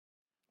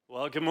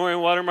Well, good morning,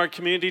 Watermark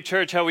Community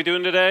Church. How are we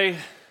doing today?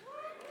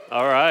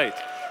 All right.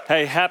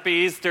 Hey, happy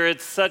Easter.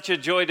 It's such a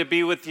joy to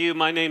be with you.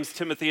 My name's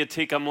Timothy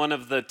Atik. I'm one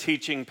of the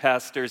teaching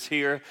pastors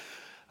here.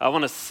 I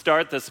want to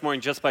start this morning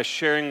just by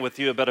sharing with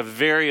you about a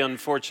very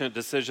unfortunate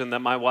decision that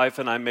my wife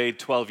and I made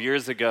 12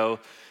 years ago.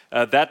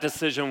 That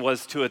decision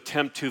was to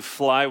attempt to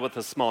fly with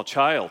a small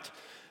child.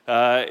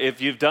 If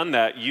you've done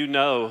that, you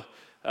know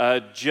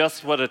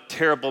just what a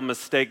terrible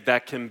mistake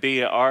that can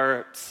be.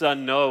 Our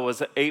son Noah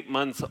was 8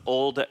 months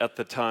old at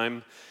the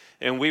time,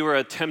 and we were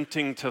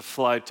attempting to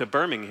fly to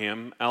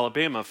Birmingham,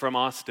 Alabama from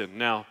Austin.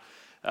 Now,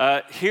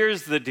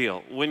 here's the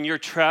deal. When you're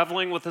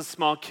traveling with a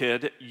small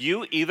kid,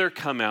 you either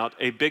come out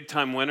a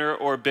big-time winner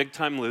or a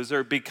big-time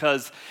loser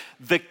because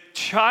the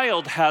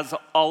child has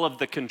all of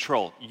the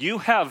control. You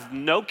have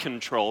no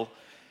control.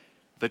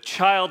 The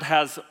child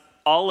has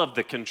all of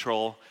the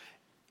control,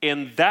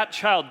 and that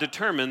child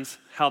determines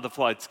how the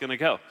flight's going to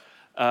go.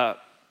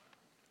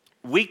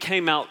 We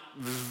came out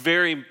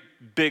very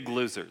big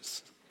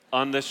losers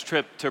on this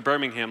trip to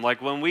Birmingham.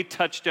 Like when we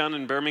touched down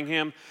in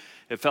Birmingham,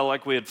 it felt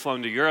like we had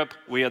flown to Europe.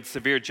 We had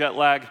severe jet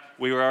lag.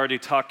 We were already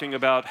talking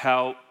about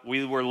how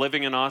we were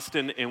living in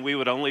Austin and we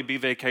would only be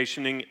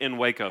vacationing in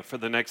Waco for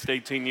the next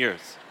 18 years.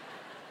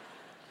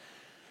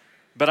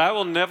 But I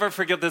will never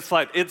forget this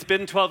flight. It's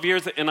been 12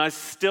 years, and I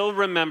still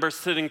remember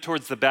sitting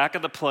towards the back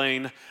of the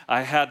plane.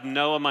 I had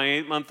Noah, my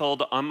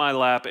 8-month-old, on my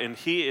lap, and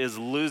he is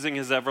losing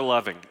his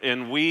ever-loving.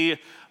 And we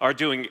are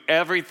doing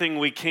everything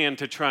we can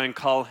to try and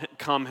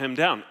calm him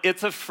down.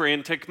 It's a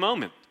frantic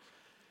moment.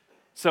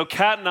 So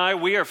Kat and I,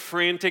 we are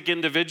frantic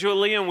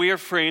individually, and we are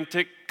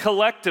frantic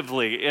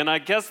collectively. And I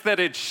guess that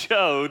it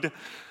showed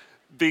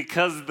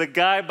because the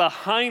guy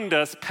behind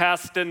us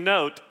passed a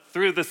note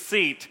through the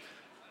seat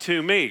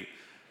to me.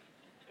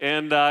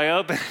 And I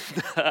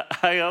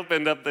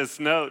opened up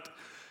this note,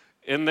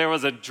 and there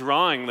was a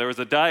drawing, there was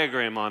a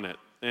diagram on it,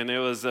 and it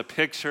was a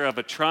picture of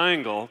a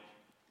triangle,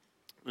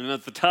 and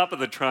at the top of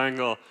the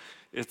triangle,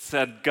 it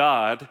said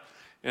God,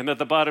 and at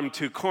the bottom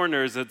 2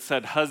 corners, it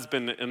said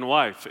husband and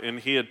wife,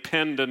 and he had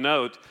penned a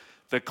note,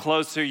 the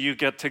closer you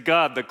get to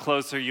God, the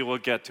closer you will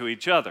get to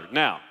each other.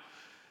 Now,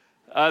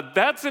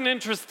 that's an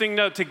interesting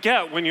note to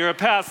get when you're a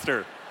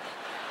pastor.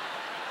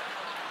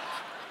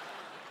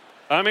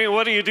 I mean,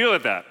 what do you do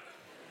with that?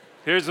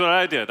 Here's what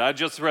I did. I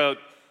just wrote,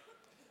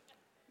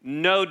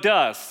 no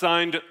duh,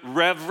 signed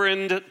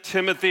Reverend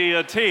Timothy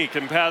Atik,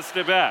 and passed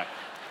it back.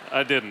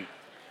 I didn't.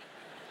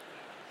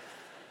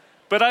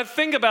 But I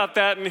think about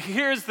that, and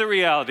here's the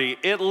reality.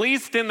 At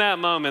least in that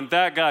moment,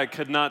 that guy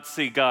could not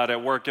see God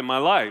at work in my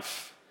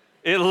life.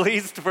 At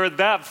least for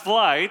that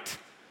flight,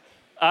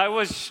 I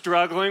was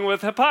struggling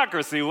with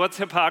hypocrisy. What's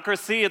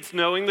hypocrisy? It's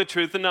knowing the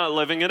truth and not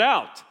living it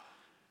out.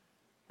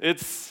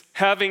 It's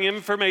having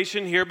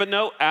information here, but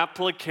no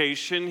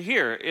application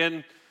here.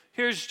 And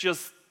here's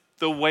just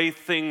the way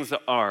things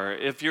are.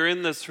 If you're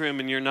in this room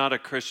and you're not a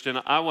Christian,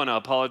 I want to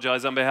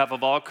apologize on behalf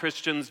of all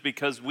Christians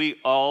because we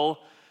all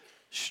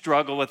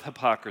struggle with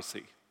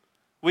hypocrisy.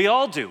 We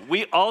all do.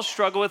 We all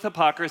struggle with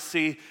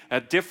hypocrisy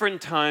at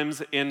different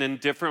times and in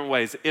different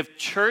ways. If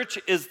church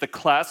is the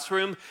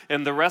classroom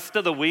and the rest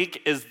of the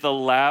week is the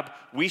lab,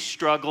 we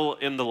struggle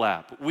in the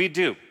lab. We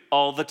do,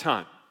 all the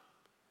time.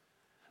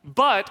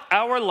 But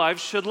our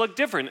lives should look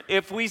different.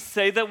 If we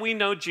say that we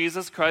know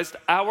Jesus Christ,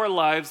 our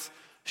lives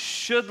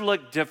should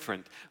look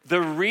different.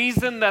 The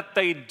reason that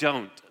they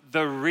don't,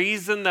 the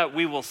reason that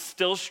we will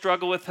still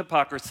struggle with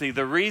hypocrisy,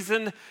 the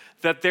reason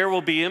that there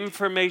will be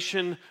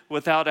information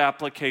without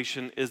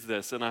application is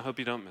this, and I hope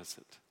you don't miss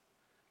it.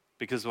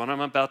 Because what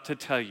I'm about to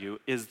tell you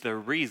is the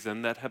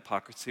reason that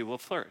hypocrisy will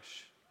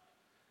flourish.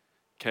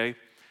 Okay?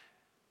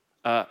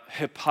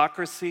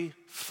 Hypocrisy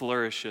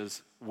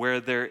flourishes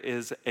where there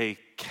is a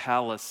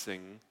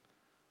callousing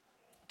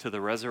to the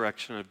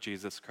resurrection of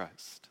Jesus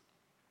Christ.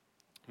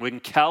 When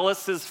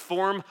calluses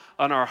form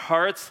on our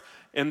hearts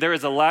and there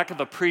is a lack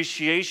of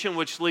appreciation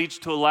which leads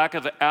to a lack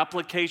of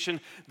application,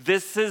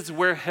 this is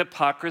where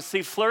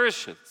hypocrisy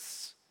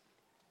flourishes.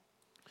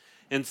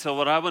 And so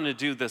what I want to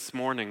do this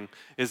morning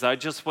is I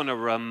just want to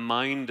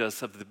remind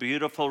us of the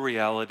beautiful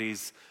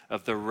realities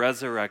of the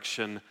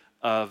resurrection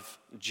of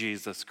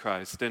Jesus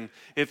Christ. And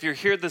if you're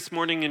here this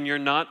morning and you're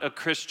not a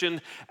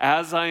Christian,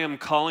 as I am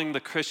calling the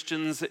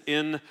Christians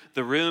in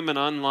the room and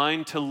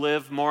online to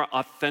live more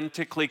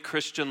authentically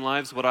Christian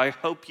lives, what I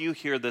hope you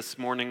hear this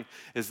morning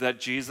is that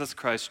Jesus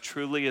Christ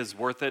truly is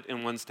worth it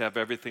and wants to have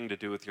everything to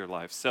do with your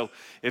life. So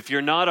if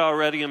you're not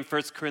already in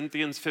 1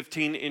 Corinthians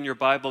 15 in your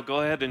Bible,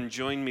 go ahead and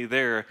join me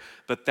there.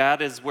 But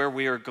that is where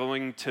we are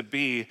going to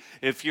be.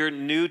 If you're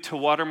new to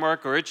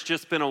Watermark or it's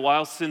just been a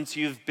while since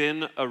you've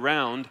been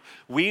around,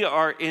 we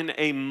are in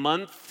a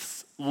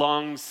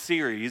months-long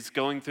series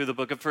going through the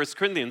book of 1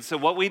 Corinthians. So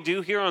what we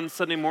do here on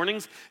Sunday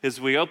mornings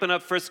is we open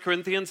up 1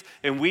 Corinthians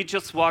and we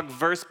just walk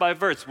verse by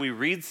verse. We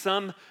read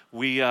some,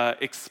 we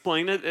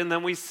explain it, and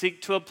then we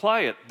seek to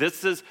apply it.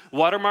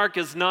 Watermark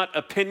is not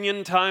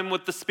opinion time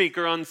with the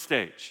speaker on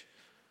stage.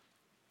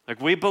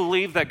 Like, we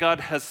believe that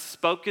God has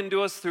spoken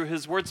to us through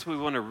his word, so we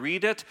want to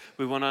read it,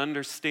 we want to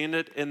understand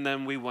it, and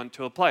then we want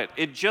to apply it.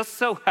 It just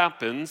so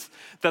happens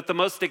that the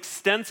most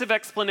extensive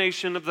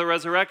explanation of the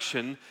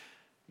resurrection,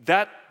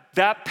 that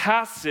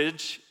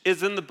passage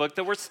is in the book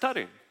that we're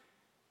studying.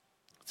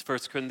 It's 1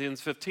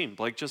 Corinthians 15.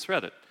 Blake just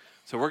read it.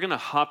 So we're going to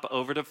hop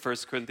over to 1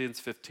 Corinthians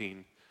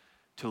 15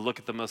 to look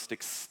at the most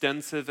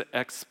extensive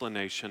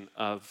explanation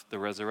of the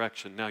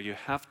resurrection. Now, you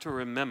have to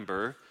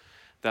remember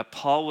that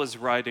Paul was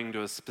writing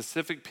to a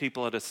specific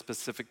people at a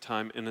specific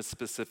time in a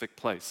specific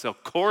place. So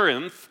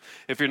Corinth,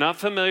 if you're not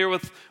familiar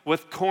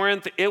with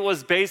Corinth, it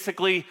was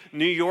basically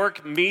New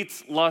York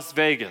meets Las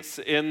Vegas.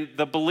 And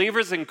the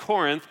believers in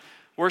Corinth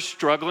were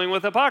struggling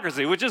with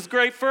hypocrisy, which is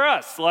great for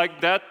us.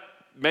 Like, that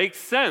makes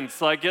sense.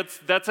 Like,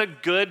 that's a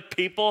good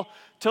people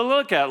to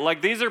look at.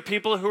 Like, these are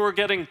people who are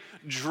getting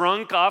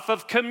drunk off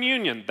of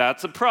communion.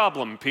 That's a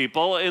problem,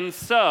 people. And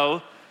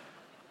so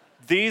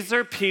these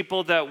are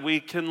people that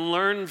we can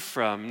learn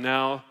from.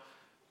 Now,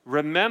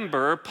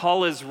 remember,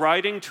 Paul is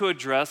writing to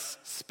address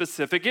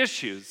specific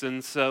issues.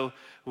 And so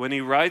when he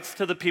writes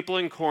to the people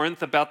in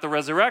Corinth about the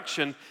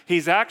resurrection,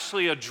 he's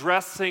actually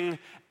addressing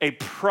a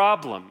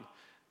problem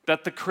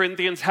that the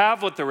Corinthians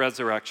have with the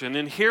resurrection.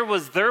 And here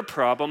was their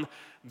problem.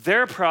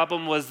 Their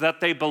problem was that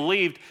they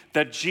believed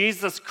that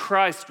Jesus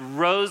Christ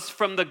rose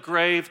from the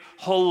grave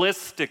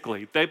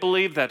holistically. They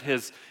believed that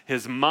his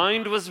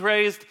mind was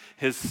raised,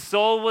 his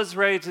soul was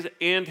raised,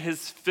 and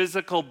his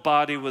physical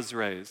body was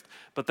raised.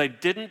 But they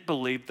didn't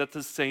believe that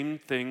the same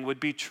thing would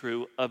be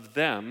true of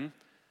them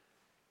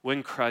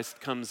when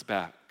Christ comes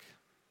back.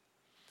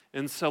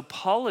 And so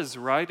Paul is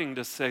writing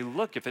to say,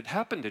 look, if it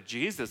happened to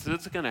Jesus,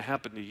 it's going to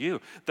happen to you.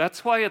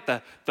 That's why at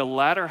the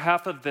latter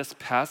half of this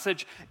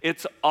passage,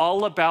 it's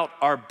all about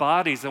our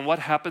bodies and what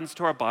happens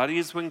to our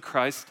bodies when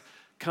Christ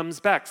comes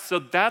back. So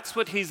that's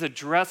what he's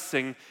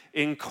addressing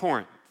in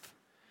Corinth.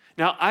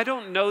 Now, I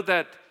don't know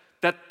that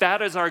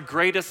is our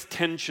greatest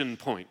tension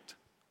point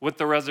with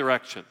the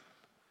resurrection.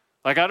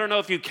 Like, I don't know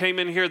if you came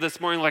in here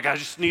this morning like, I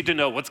just need to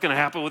know what's going to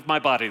happen with my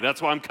body.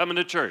 That's why I'm coming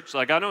to church.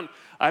 Like, I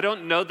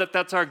don't know that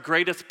that's our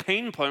greatest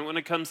pain point when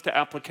it comes to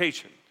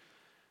application.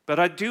 But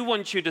I do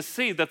want you to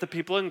see that the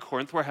people in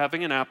Corinth were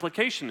having an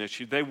application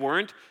issue. They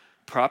weren't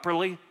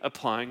properly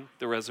applying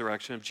the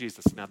resurrection of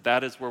Jesus. Now,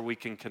 that is where we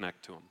can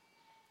connect to them.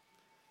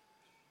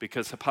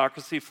 Because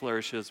hypocrisy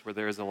flourishes where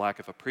there is a lack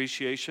of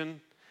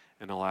appreciation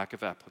and a lack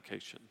of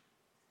application.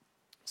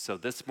 So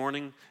this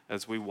morning,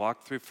 as we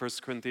walk through 1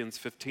 Corinthians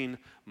 15,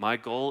 my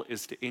goal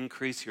is to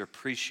increase your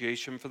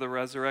appreciation for the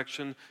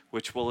resurrection,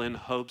 which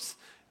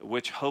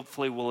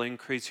hopefully will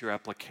increase your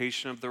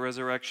application of the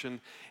resurrection.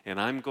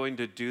 And I'm going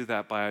to do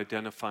that by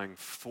identifying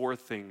 4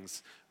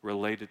 things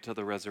related to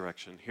the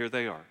resurrection. Here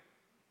they are.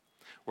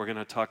 We're going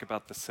to talk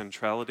about the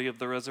centrality of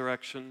the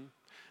resurrection,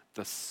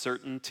 the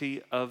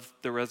certainty of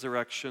the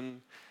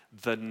resurrection,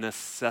 the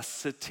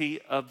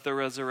necessity of the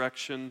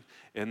resurrection,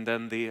 and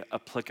then the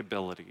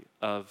applicability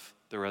of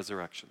the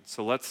resurrection.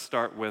 So let's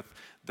start with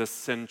the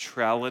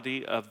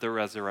centrality of the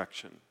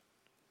resurrection.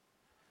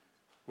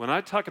 When I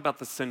talk about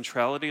the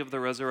centrality of the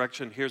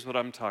resurrection, here's what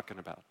I'm talking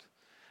about.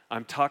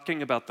 I'm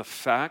talking about the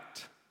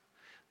fact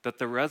that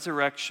the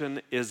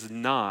resurrection is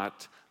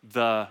not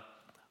the,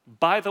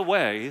 by the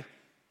way,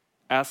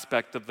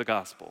 aspect of the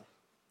gospel.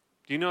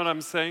 Do you know what I'm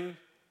saying?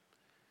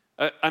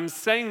 I'm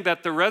saying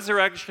that the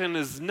resurrection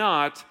is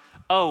not,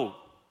 oh,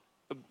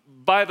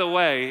 by the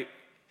way,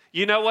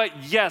 you know what?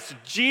 Yes,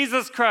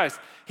 Jesus Christ,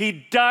 he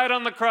died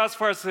on the cross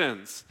for our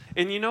sins.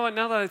 And you know what?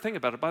 Now that I think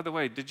about it, by the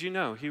way, did you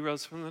know he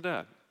rose from the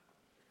dead?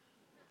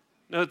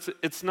 No,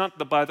 it's not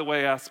the by the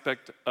way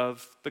aspect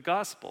of the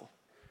gospel.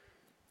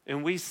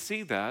 And we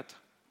see that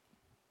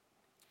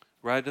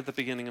right at the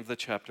beginning of the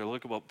chapter.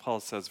 Look at what Paul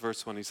says,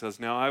 verse 1. He says,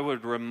 now I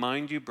would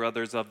remind you,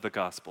 brothers, of the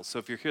gospel. So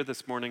if you're here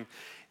this morning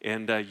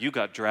and you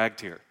got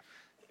dragged here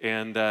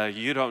and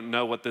you don't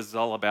know what this is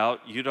all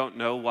about, you don't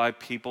know why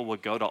people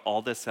would go to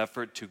all this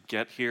effort to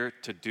get here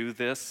to do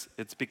this,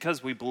 it's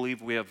because we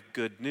believe we have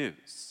good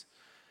news.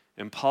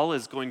 And Paul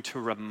is going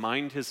to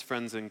remind his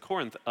friends in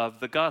Corinth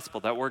of the gospel.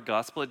 That word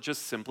gospel, it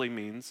just simply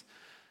means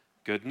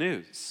good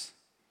news.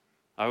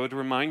 I would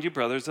remind you,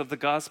 brothers, of the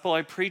gospel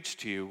I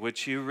preached to you,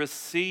 which you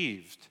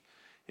received,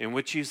 in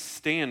which you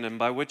stand, and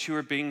by which you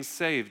are being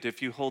saved,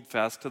 if you hold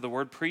fast to the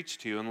word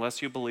preached to you,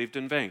 unless you believed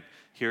in vain.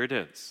 Here it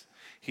is.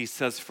 He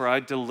says, for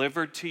I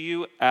delivered to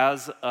you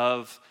as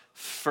of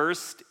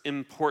first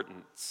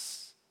importance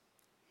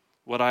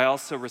what I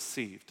also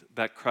received,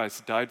 that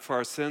Christ died for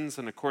our sins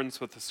in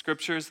accordance with the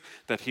scriptures,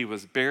 that he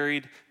was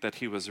buried, that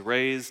he was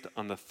raised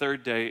on the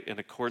 3rd day in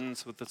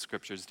accordance with the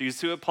scriptures. Do you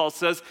see what Paul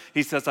says?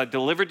 He says, I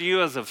delivered to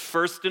you as of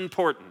first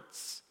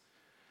importance.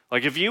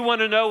 Like, if you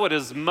want to know what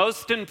is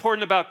most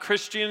important about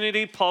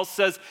Christianity, Paul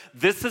says,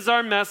 this is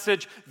our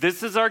message,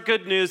 this is our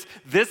good news,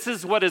 this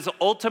is what is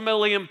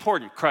ultimately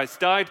important.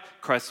 Christ died,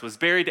 Christ was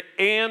buried,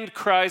 and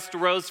Christ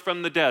rose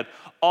from the dead.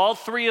 All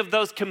 3 of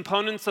those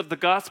components of the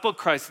gospel,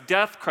 Christ's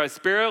death, Christ's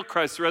burial,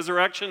 Christ's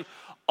resurrection,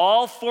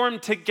 all form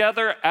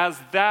together as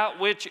that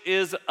which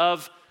is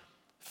of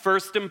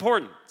first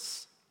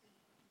importance.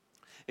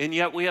 And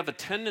yet we have a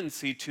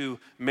tendency to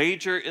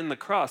major in the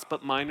cross,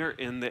 but minor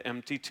in the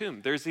empty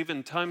tomb. There's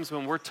even times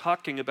when we're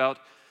talking about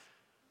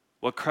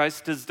what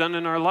Christ has done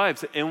in our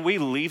lives, and we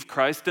leave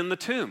Christ in the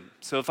tomb.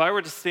 So if I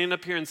were to stand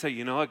up here and say,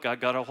 you know what,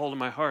 God got a hold of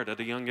my heart at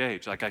a young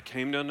age, like I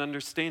came to an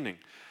understanding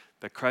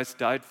that Christ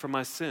died for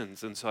my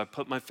sins, and so I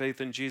put my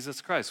faith in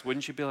Jesus Christ,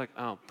 wouldn't you be like,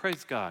 oh,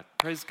 praise God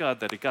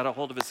that he got a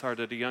hold of his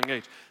heart at a young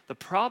age? The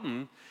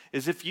problem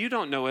is if you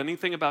don't know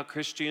anything about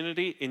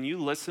Christianity and you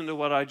listen to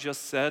what I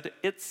just said,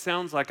 it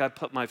sounds like I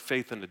put my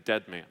faith in a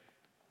dead man.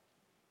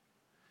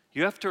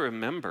 You have to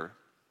remember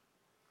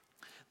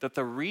that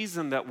the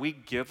reason that we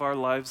give our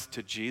lives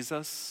to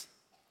Jesus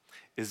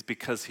is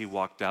because he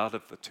walked out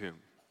of the tomb.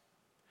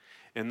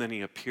 And then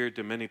he appeared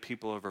to many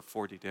people over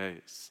 40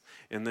 days.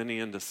 And then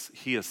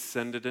he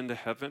ascended into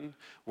heaven,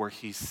 where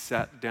he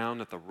sat down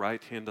at the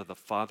right hand of the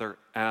Father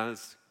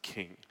as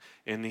king.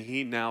 And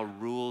he now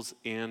rules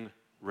and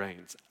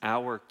reigns.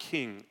 Our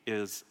king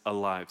is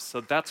alive. So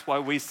that's why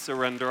we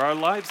surrender our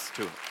lives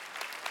to him.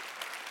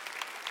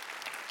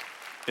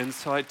 And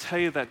so I tell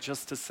you that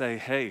just to say,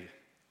 hey,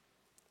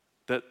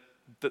 that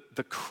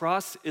the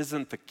cross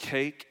isn't the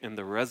cake and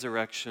the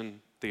resurrection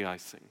the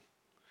icing.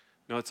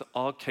 No, it's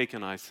all cake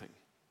and icing.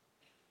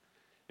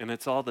 And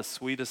it's all the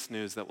sweetest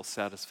news that will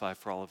satisfy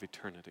for all of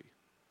eternity.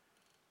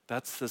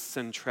 That's the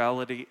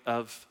centrality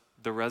of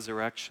the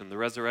resurrection. The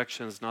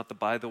resurrection is not the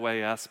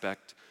by-the-way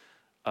aspect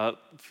of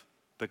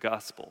the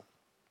gospel.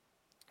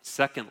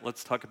 Second,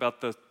 let's talk about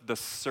the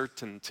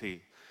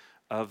certainty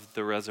of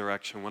the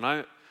resurrection.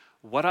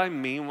 What I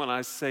mean when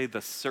I say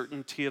the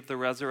certainty of the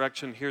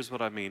resurrection, here's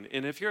what I mean.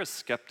 And if you're a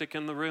skeptic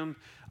in the room,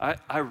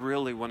 I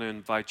really want to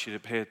invite you to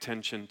pay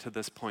attention to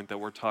this point that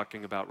we're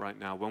talking about right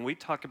now. When we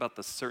talk about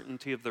the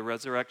certainty of the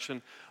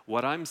resurrection,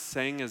 what I'm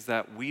saying is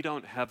that we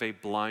don't have a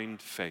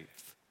blind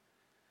faith.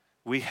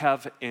 We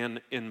have an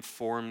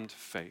informed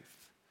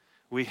faith.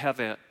 We have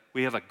a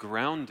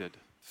grounded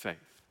faith.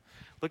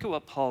 Look at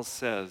what Paul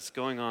says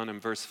going on in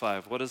verse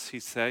 5. What does he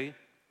say?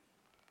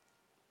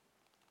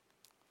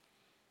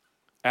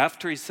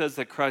 After he says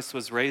that Christ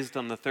was raised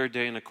on the third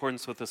day in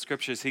accordance with the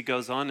scriptures, he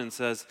goes on and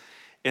says,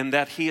 and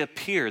that he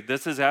appeared.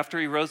 This is after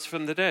he rose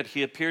from the dead.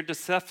 He appeared to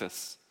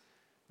Cephas,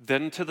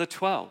 then to the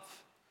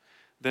 12.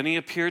 Then he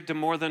appeared to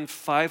more than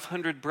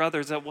 500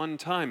 brothers at one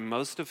time,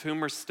 most of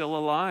whom are still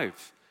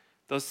alive,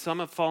 though some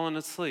have fallen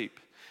asleep.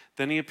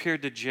 Then he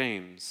appeared to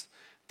James,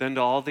 then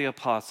to all the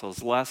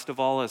apostles. Last of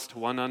all, as to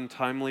one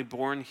untimely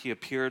born, he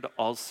appeared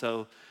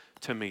also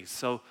to me.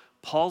 So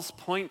Paul's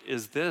point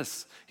is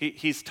this.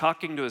 He's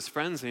talking to his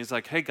friends and he's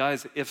like, hey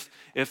guys,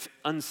 if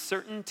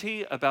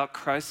uncertainty about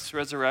Christ's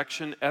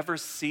resurrection ever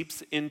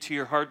seeps into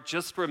your heart,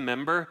 just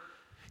remember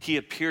he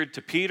appeared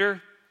to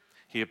Peter,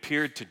 he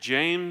appeared to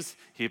James,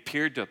 he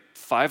appeared to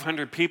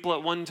 500 people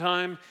at one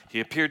time, he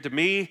appeared to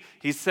me.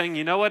 He's saying,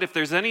 you know what, if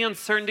there's any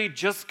uncertainty,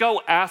 just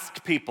go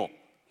ask people.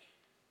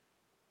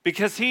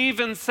 Because he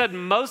even said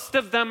most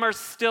of them are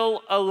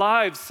still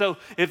alive. So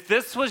if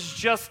this was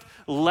just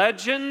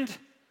legend,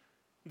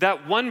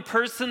 that one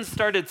person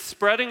started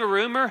spreading a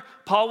rumor,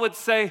 Paul would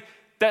say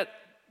that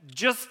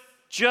just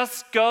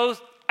go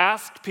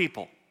ask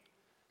people.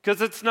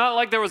 Because it's not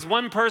like there was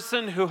one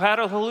person who had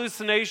a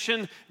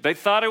hallucination, they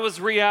thought it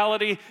was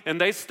reality, and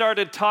they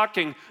started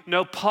talking.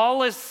 No,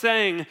 Paul is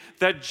saying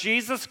that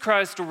Jesus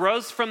Christ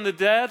rose from the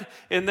dead,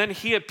 and then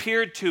he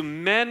appeared to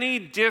many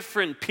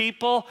different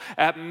people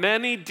at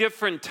many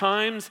different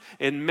times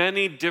in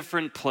many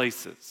different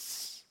places.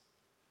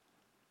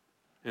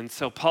 And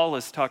so Paul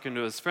is talking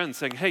to his friends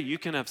saying, hey, you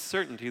can have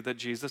certainty that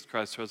Jesus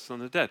Christ rose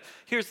from the dead.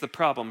 Here's the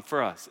problem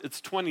for us.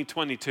 It's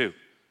 2022.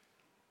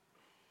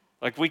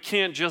 Like, we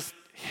can't just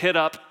hit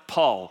up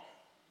Paul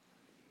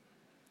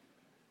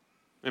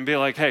and be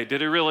like, hey,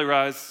 did he really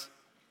rise?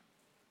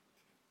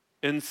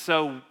 And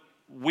so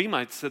we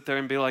might sit there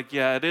and be like,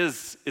 yeah,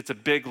 it's a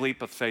big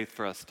leap of faith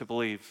for us to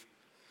believe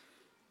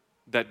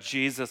that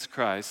Jesus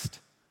Christ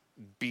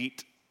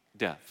beat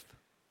death.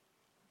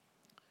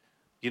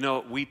 You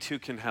know, we too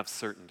can have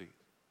certainty.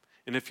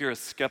 And if you're a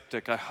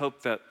skeptic, I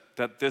hope that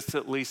this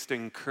at least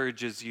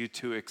encourages you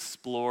to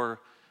explore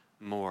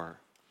more.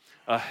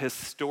 A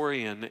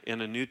historian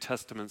and a New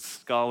Testament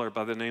scholar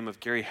by the name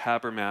of Gary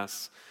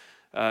Habermas,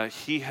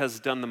 he has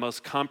done the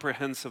most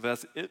comprehensive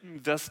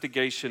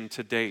investigation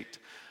to date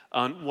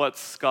on what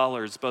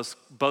scholars,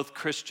 both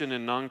Christian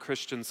and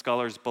non-Christian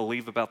scholars,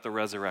 believe about the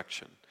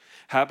resurrection.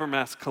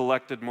 Habermas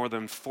collected more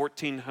than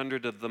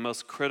 1,400 of the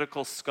most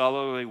critical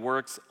scholarly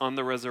works on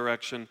the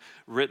resurrection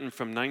written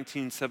from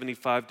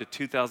 1975 to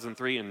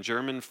 2003 in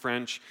German,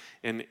 French,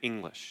 and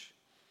English.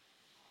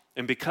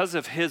 And because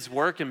of his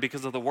work and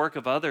because of the work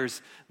of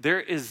others,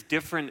 there is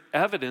different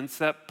evidence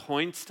that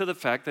points to the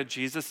fact that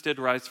Jesus did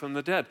rise from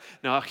the dead.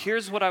 Now,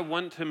 here's what I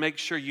want to make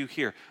sure you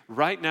hear.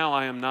 Right now,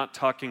 I am not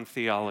talking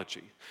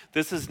theology.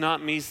 This is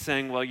not me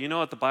saying, well, you know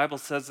what, the Bible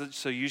says it,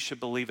 so you should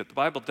believe it. The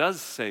Bible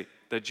does say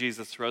that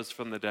Jesus rose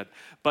from the dead.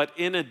 But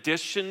in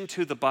addition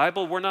to the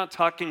Bible, we're not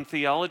talking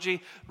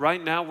theology.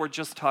 Right now, we're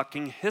just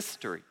talking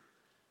history.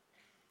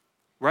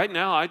 Right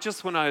now, I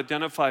just want to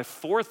identify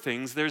 4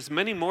 things. There's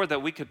many more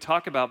that we could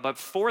talk about, but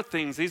 4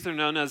 things. These are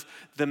known as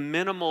the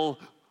minimal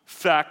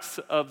facts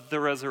of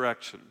the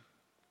resurrection.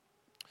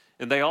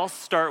 And they all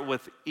start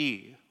with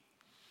E.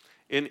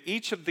 In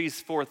each of these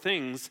 4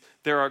 things,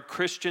 there are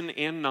Christian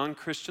and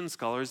non-Christian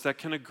scholars that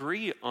can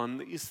agree on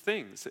these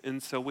things.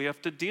 And so we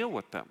have to deal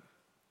with them.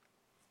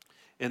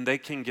 And they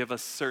can give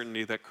us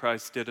certainty that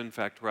Christ did in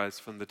fact rise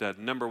from the dead.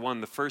 Number 1,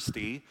 the first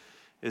E,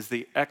 is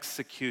the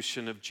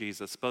execution of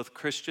Jesus. Both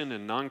Christian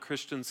and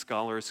non-Christian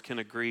scholars can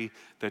agree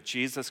that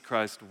Jesus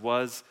Christ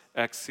was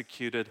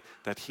executed,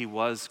 that he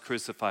was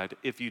crucified.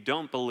 If you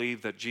don't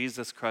believe that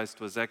Jesus Christ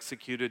was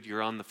executed,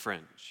 you're on the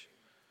fringe.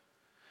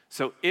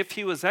 So if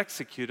he was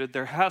executed,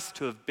 there has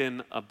to have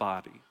been a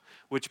body,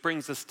 which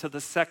brings us to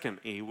the second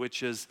E,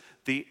 which is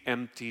the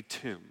empty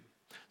tomb.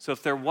 So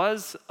if there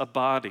was a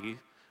body,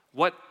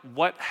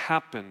 what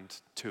happened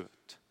to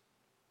it?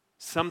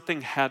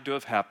 Something had to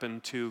have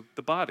happened to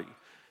the body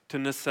to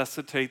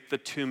necessitate the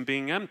tomb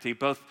being empty.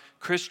 Both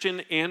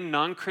Christian and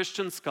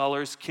non-Christian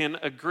scholars can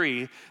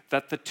agree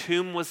that the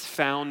tomb was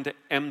found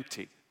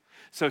empty.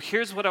 So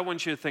here's what I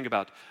want you to think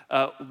about.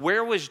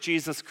 Where was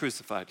Jesus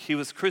crucified? He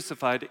was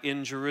crucified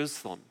in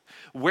Jerusalem.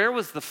 Where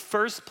was the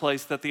first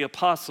place that the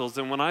apostles,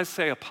 and when I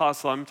say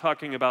apostle, I'm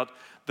talking about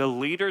the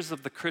leaders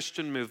of the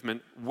Christian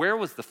movement, where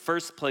was the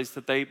first place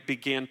that they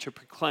began to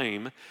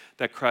proclaim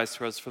that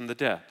Christ rose from the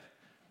dead?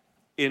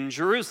 In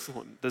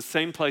Jerusalem, the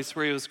same place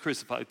where he was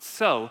crucified.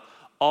 So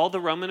all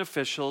the Roman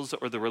officials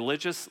or the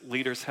religious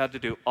leaders had to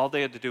do, all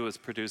they had to do was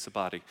produce a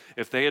body.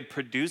 If they had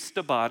produced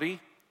a body,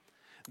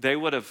 they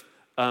would have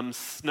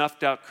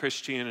snuffed out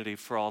Christianity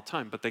for all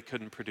time, but they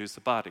couldn't produce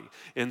a body.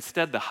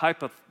 Instead, the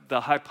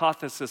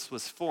hypothesis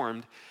was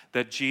formed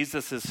that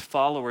Jesus'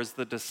 followers,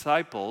 the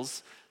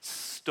disciples,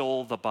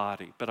 stole the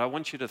body. But I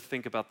want you to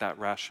think about that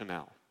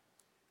rationale,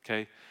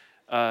 okay?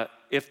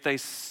 If they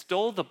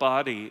stole the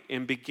body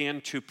and began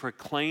to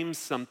proclaim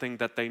something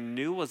that they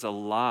knew was a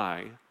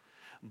lie,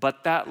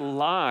 but that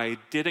lie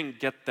didn't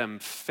get them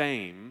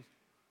fame,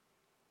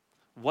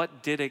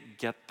 what did it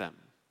get them?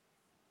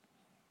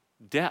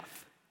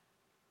 Death.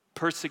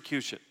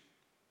 Persecution.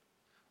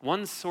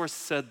 One source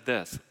said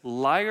this: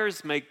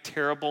 liars make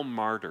terrible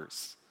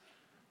martyrs.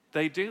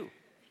 They do.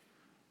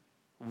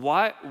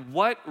 What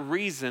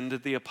reason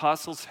did the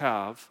apostles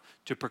have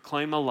to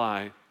proclaim a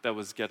lie that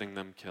was getting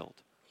them killed?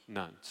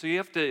 None. So you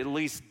have to at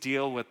least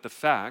deal with the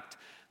fact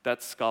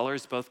that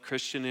scholars, both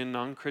Christian and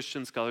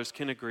non-Christian scholars,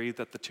 can agree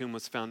that the tomb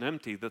was found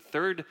empty. The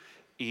third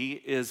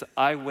E is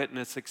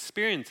eyewitness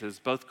experiences.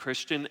 Both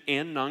Christian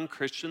and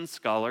non-Christian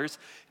scholars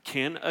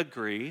can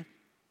agree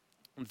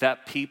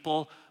that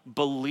people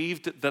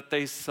believed that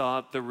they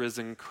saw the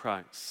risen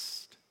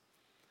Christ.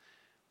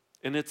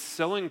 And it's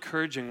so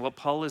encouraging. What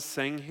Paul is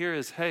saying here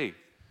is, hey,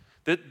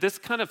 this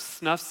kind of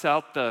snuffs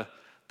out the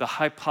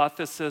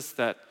hypothesis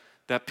that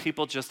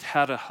people just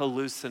had a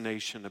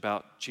hallucination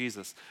about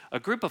Jesus. A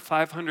group of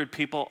 500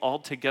 people all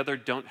together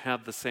don't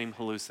have the same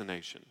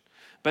hallucination.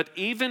 But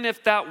even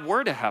if that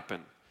were to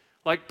happen,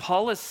 like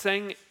Paul is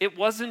saying, it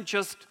wasn't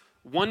just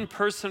one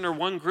person or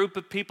one group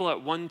of people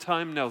at one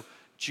time. No,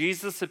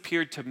 Jesus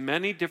appeared to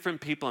many different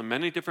people in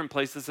many different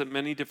places at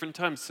many different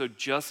times. So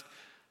just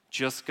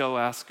go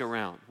ask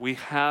around. We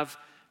have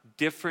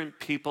different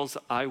people's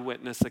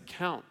eyewitness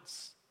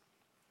accounts.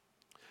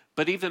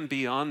 But even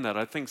beyond that,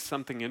 I think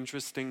something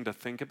interesting to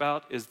think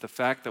about is the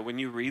fact that when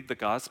you read the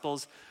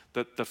Gospels,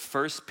 that the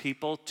first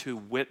people to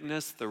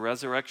witness the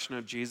resurrection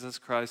of Jesus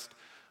Christ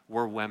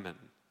were women.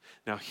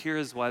 Now, here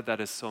is why that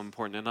is so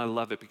important, and I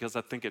love it because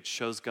I think it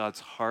shows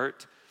God's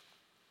heart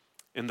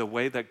in the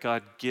way that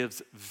God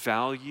gives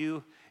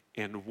value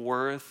and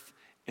worth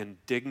and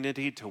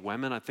dignity to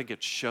women. I think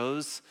it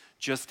shows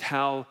just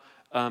how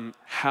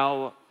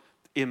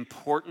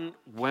important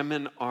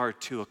women are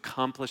to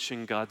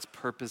accomplishing God's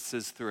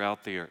purposes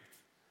throughout the earth.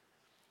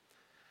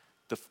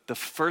 The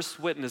first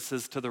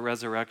witnesses to the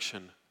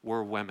resurrection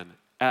were women.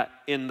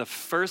 In the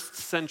first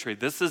century,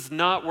 this is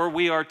not where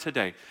we are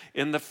today.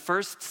 In the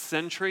first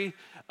century,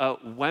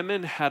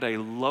 women had a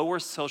lower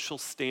social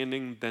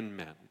standing than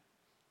men.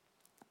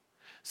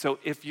 So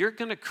if you're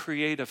going to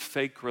create a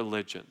fake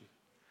religion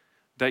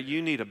that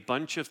you need a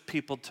bunch of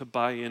people to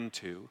buy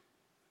into,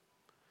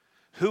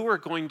 who are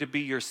going to be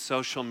your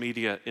social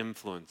media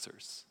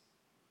influencers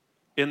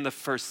in the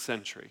first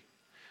century?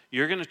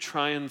 You're going to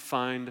try and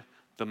find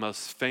the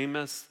most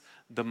famous,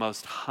 the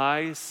most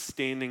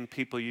high-standing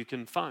people you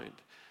can find.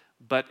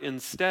 But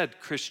instead,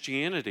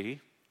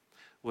 Christianity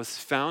was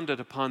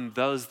founded upon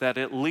those that,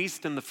 at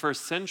least in the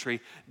first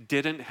century,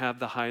 didn't have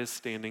the highest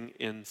standing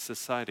in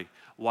society.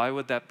 Why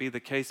would that be the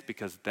case?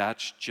 Because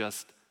that's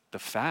just the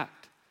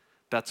fact.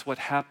 That's what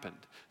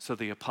happened. So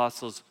the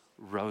apostles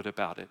wrote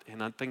about it.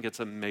 And I think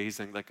it's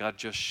amazing that God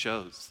just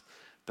shows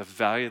the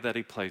value that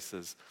he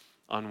places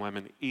on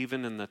women,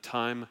 even in the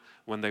time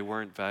when they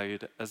weren't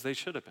valued as they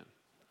should have been.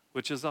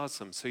 which is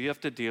awesome. So you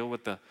have to deal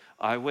with the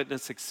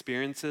eyewitness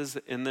experiences.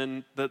 And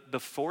then the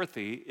fourth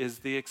E is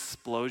the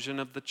explosion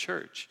of the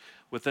church.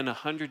 Within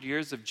 100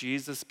 years of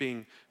Jesus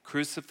being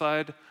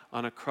crucified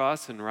on a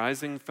cross and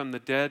rising from the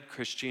dead,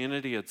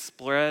 Christianity had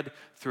spread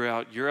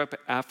throughout Europe,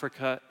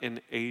 Africa,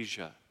 and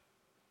Asia.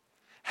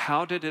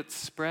 How did it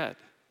spread?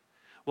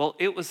 Well,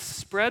 it was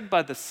spread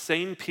by the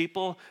same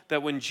people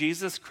that when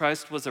Jesus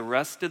Christ was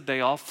arrested,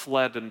 they all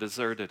fled and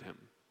deserted him.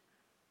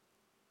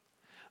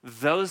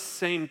 Those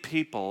same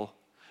people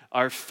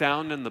are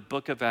found in the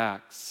book of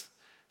Acts,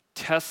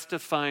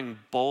 testifying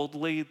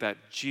boldly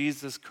that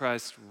Jesus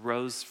Christ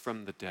rose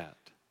from the dead.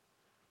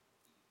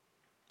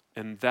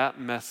 And that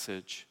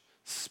message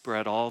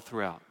spread all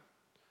throughout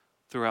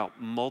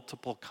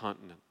multiple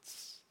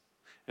continents.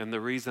 And the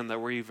reason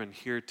that we're even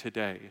here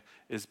today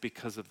is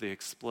because of the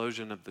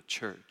explosion of the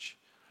church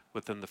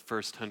within the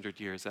first 100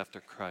 years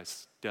after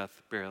Christ's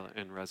death, burial,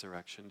 and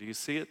resurrection. Do you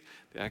see it?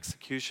 The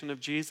execution of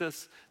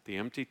Jesus, the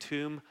empty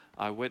tomb,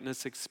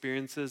 eyewitness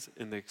experiences,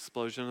 and the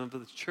explosion of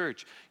the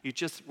church.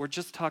 We're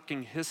just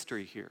talking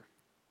history here.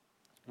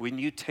 When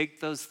you take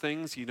those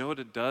things, you know what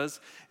it does?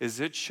 Is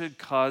it should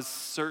cause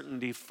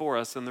certainty for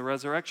us in the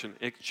resurrection.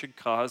 It should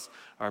cause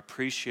our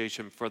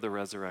appreciation for the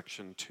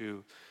resurrection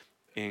to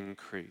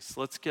increase.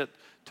 Let's get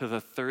to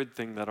the third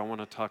thing that I want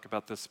to talk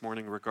about this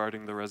morning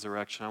regarding the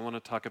resurrection. I want to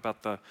talk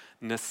about the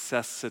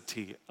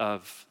necessity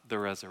of the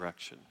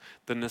resurrection.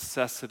 The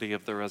necessity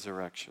of the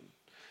resurrection.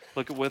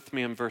 Look with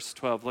me in verse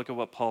 12. Look at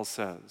what Paul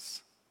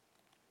says.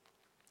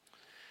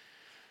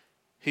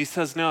 He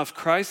says, "Now if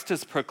Christ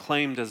is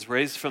proclaimed as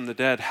raised from the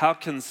dead, how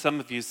can some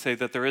of you say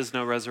that there is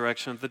no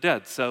resurrection of the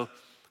dead?" So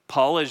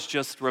Paul is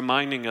just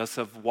reminding us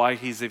of why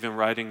he's even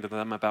writing to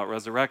them about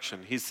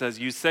resurrection. He says,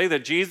 you say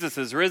that Jesus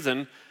is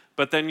risen,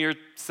 but then you're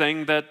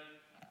saying that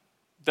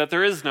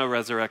there is no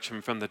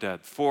resurrection from the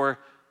dead. For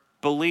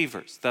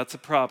believers, that's a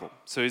problem.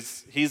 So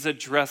he's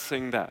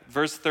addressing that.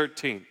 Verse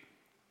 13.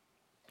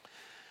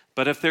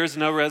 "But if there's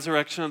no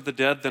resurrection of the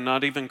dead, then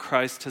not even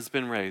Christ has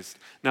been raised."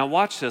 Now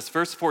watch this,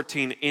 verse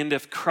 14. "And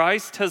if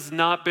Christ has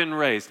not been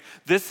raised,"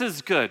 this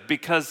is good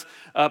because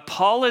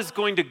Paul is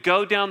going to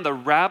go down the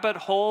rabbit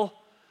hole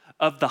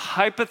of the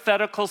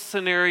hypothetical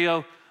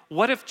scenario.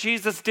 What if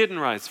Jesus didn't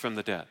rise from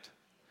the dead?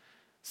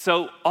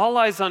 So all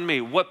eyes on me.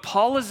 What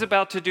Paul is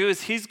about to do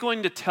is he's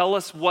going to tell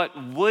us what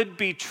would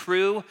be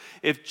true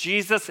if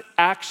Jesus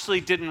actually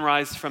didn't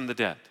rise from the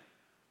dead.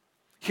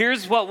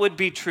 Here's what would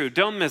be true.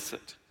 Don't miss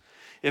it.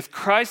 If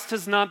Christ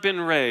has not been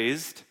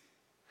raised,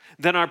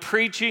 then our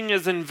preaching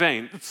is in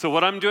vain. So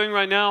what I'm doing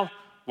right now,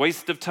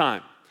 waste of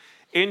time.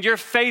 And your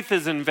faith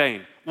is in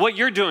vain. What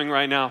you're doing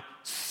right now,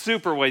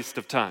 super waste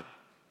of time.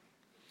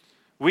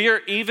 We are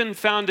even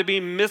found to be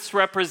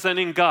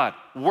misrepresenting God.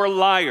 We're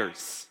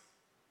liars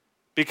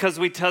because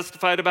we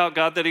testified about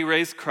God that he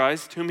raised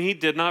Christ, whom he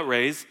did not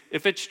raise,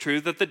 if it's true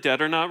that the dead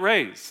are not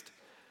raised.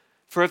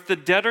 For if the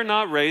dead are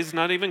not raised,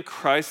 not even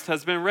Christ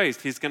has been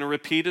raised. He's going to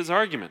repeat his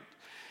argument.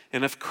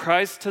 And if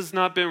Christ has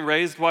not been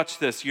raised, watch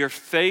this, your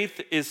faith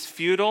is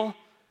futile.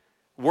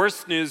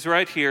 Worst news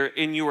right here,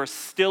 and you are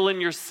still in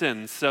your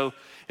sins. So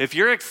if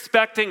you're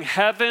expecting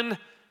heaven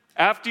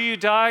after you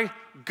die,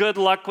 good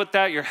luck with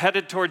that. You're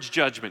headed towards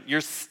judgment.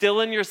 You're still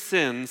in your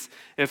sins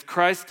if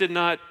Christ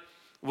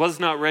was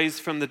not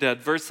raised from the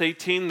dead. Verse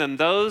 18, "Then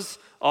those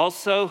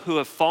also who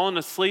have fallen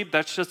asleep,"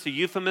 that's just a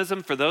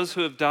euphemism for those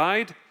who have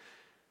died.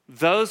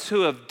 "Those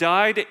who have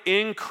died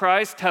in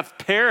Christ have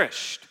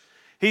perished."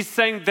 He's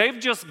saying they've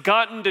just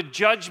gotten to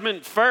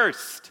judgment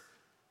first.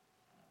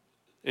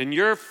 And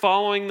you're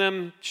following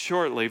them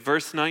shortly.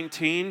 Verse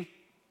 19,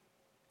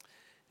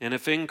 "And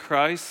if in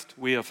Christ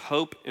we have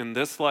hope in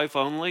this life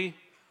only,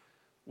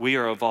 we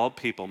are of all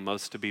people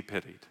most to be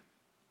pitied."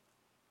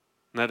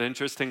 Isn't that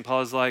interesting?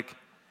 Paul is like,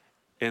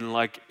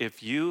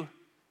 if you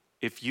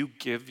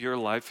give your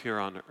life here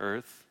on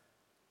earth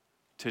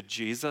to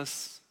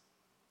Jesus,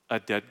 a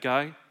dead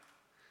guy,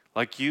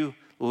 like you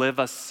live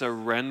a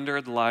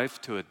surrendered life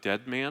to a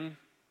dead man,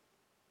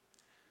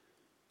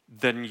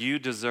 then you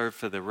deserve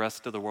for the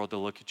rest of the world to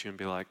look at you and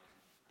be like,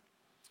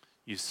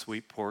 "You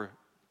sweet, poor,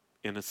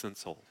 innocent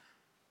soul.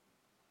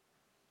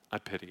 I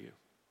pity you."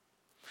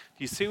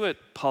 You see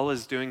what Paul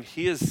is doing?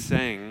 He is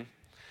saying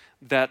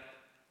that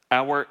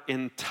our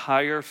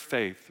entire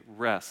faith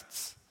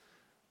rests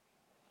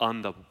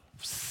on the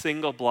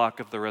single block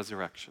of the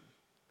resurrection.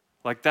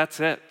 Like, that's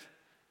it.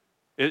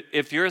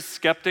 If you're a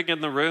skeptic in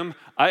the room,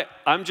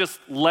 I'm just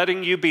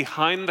letting you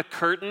behind the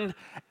curtain.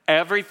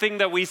 Everything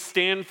that we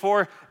stand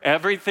for,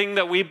 everything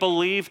that we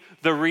believe,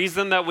 the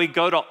reason that we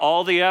go to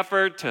all the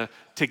effort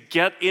to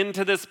get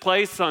into this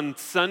place on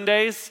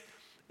Sundays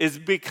is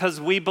because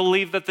we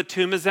believe that the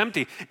tomb is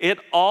empty. It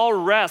all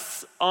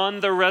rests on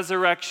the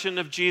resurrection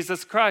of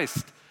Jesus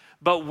Christ.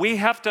 But we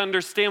have to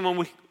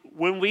understand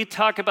when we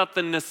talk about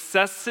the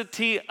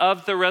necessity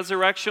of the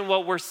resurrection,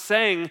 what we're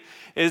saying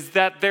is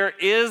that there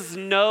is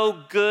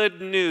no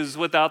good news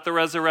without the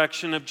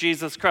resurrection of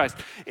Jesus Christ.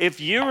 If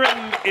you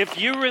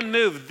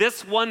remove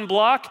this one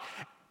block,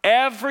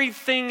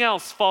 everything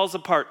else falls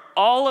apart.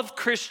 All of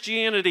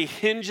Christianity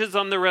hinges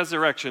on the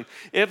resurrection.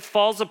 It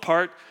falls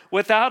apart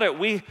without it.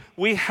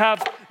 We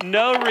have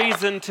no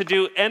reason to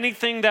do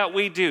anything that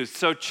we do.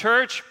 So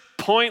church,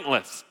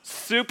 pointless,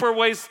 super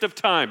waste of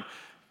time.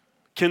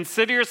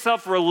 Consider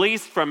yourself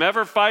released from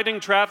ever fighting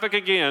traffic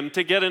again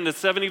to get into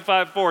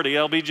 7540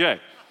 LBJ.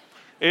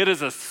 It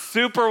is a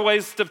super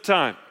waste of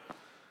time.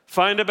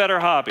 Find a better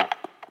hobby.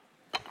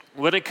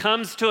 When it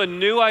comes to a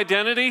new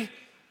identity,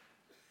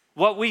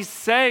 what we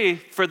say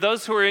for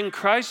those who are in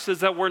Christ is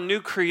that we're new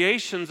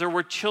creations or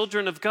we're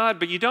children of God,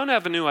 but you don't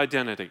have a new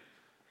identity.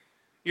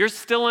 You're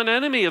still an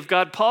enemy of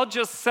God. Paul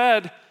just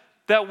said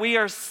that we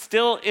are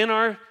still in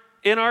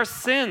our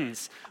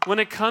sins. When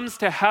it comes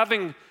to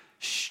having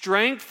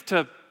strength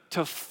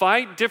to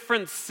fight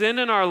different sin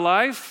in our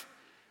life,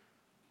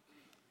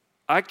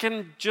 I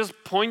can just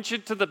point you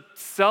to the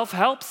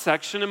self-help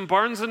section in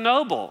Barnes &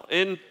 Noble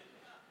and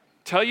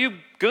tell you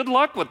good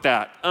luck with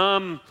that.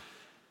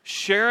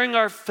 Sharing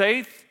our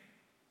faith,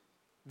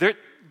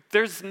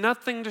 there's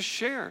nothing to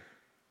share.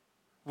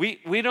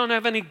 We don't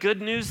have any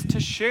good news to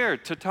share.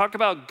 To talk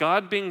about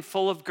God being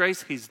full of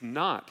grace, he's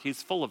not.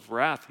 He's full of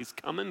wrath. He's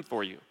coming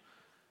for you.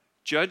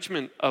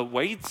 Judgment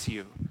awaits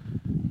you.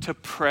 To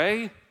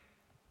pray,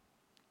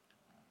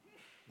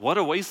 what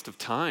a waste of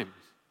time.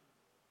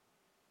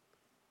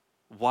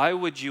 Why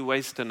would you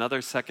waste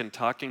another second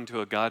talking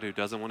to a God who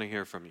doesn't want to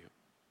hear from you?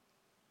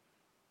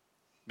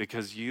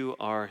 Because you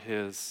are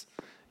his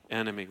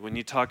enemy. When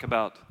you talk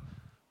about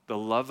the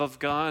love of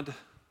God,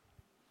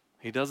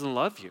 he doesn't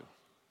love you.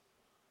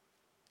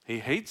 He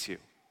hates you.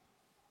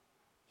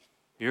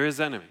 You're his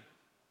enemy.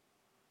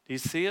 Do you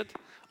see it?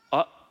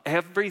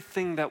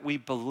 Everything that we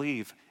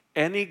believe,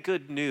 any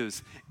good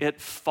news, it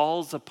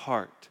falls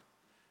apart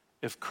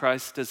if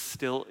Christ is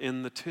still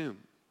in the tomb.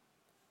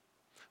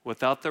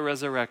 Without the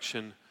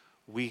resurrection,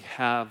 we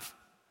have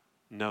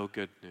no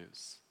good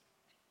news.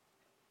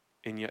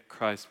 And yet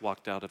Christ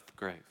walked out of the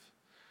grave.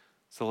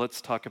 So let's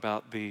talk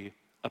about the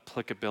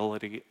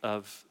applicability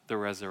of the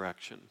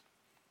resurrection.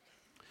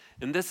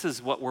 And this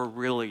is what we're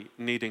really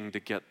needing to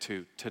get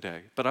to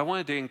today. But I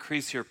wanted to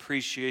increase your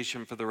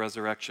appreciation for the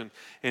resurrection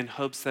in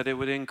hopes that it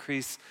would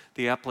increase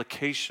the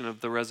application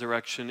of the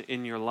resurrection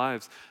in your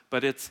lives.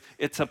 But it's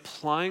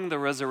applying the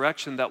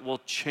resurrection that will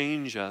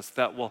change us,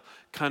 that will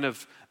kind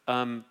of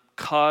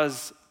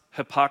cause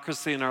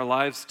hypocrisy in our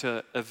lives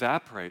to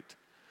evaporate.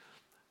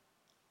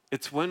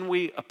 It's when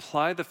we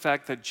apply the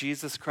fact that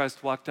Jesus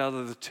Christ walked out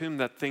of the tomb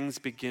that things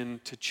begin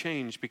to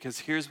change. Because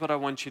here's what I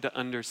want you to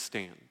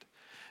understand.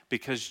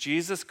 Because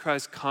Jesus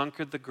Christ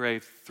conquered the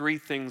grave, three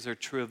things are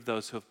true of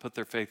those who have put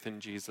their faith in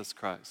Jesus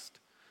Christ.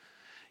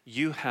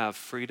 You have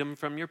freedom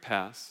from your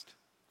past,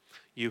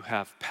 you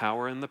have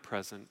power in the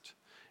present,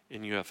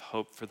 and you have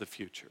hope for the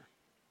future.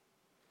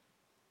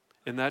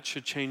 And that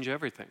should change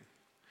everything.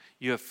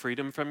 You have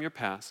freedom from your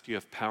past, you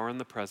have power in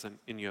the present,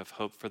 and you have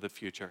hope for the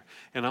future.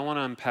 And I want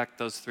to unpack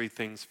those three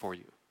things for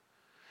you.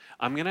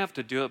 I'm going to have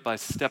to do it by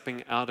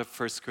stepping out of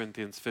 1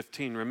 Corinthians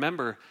 15.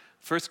 Remember,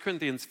 1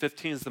 Corinthians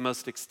 15 is the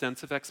most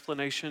extensive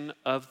explanation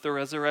of the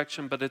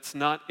resurrection, but it's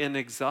not an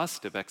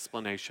exhaustive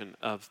explanation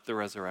of the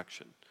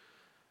resurrection.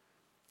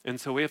 And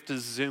so we have to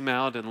zoom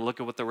out and look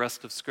at what the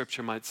rest of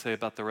Scripture might say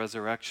about the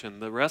resurrection.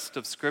 The rest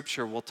of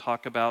Scripture will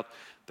talk about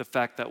the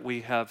fact that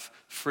we have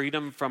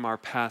freedom from our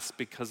past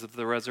because of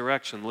the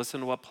resurrection.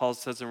 Listen to what Paul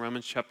says in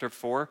Romans chapter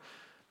 4,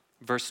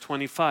 verse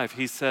 25.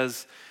 He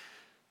says,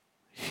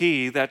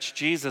 he, that's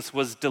Jesus,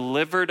 was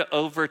delivered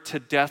over to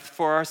death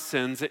for our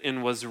sins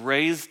and was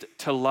raised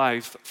to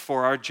life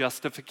for our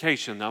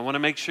justification. Now, I want to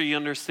make sure you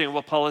understand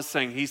what Paul is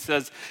saying. He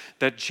says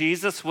that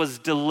Jesus was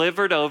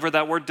delivered over.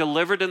 That word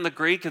delivered in the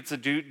Greek, it's a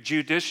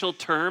judicial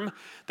term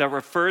that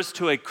refers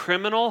to a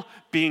criminal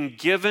being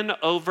given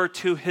over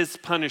to his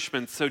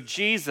punishment. So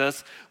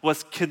Jesus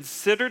was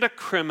considered a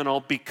criminal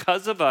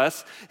because of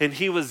us, and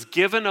he was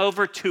given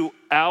over to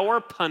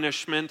our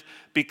punishment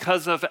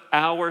because of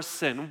our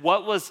sin.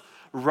 What was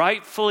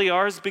rightfully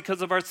ours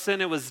because of our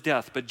sin? It was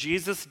death, but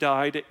Jesus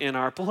died in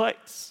our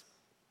place.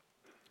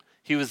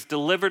 He was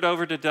delivered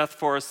over to death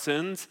for our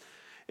sins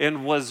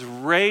and was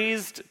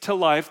raised to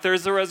life.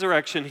 There's the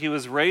resurrection. He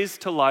was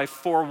raised to life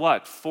for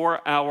what?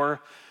 For our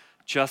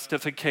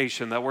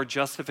justification. That word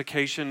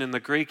justification in the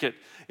Greek,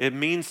 it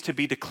means to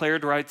be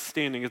declared right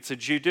standing. It's a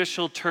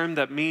judicial term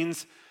that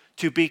means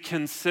to be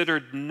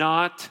considered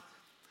not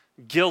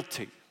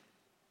guilty.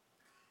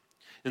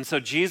 And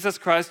so Jesus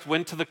Christ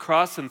went to the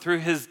cross, and through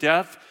his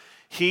death,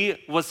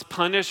 he was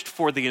punished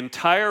for the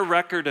entire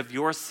record of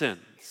your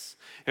sins.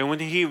 And when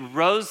he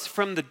rose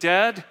from the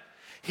dead,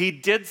 he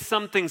did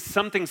something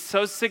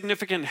so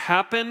significant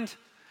happened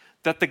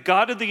that the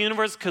God of the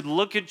universe could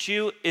look at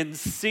you and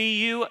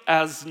see you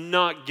as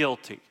not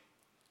guilty,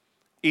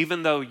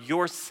 even though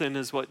your sin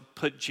is what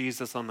put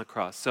Jesus on the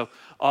cross. So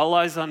all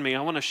eyes on me.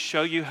 I want to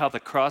show you how the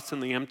cross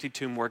and the empty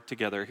tomb work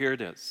together. Here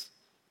it is.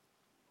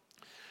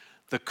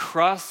 The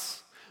cross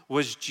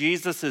was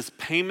Jesus'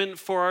 payment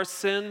for our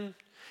sin,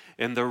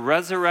 and the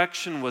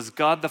resurrection was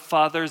God the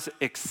Father's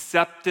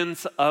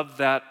acceptance of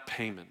that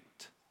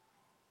payment.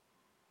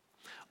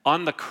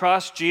 On the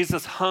cross,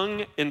 Jesus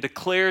hung and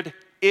declared,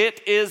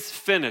 "It is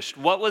finished."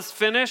 What was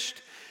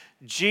finished?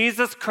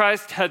 Jesus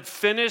Christ had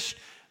finished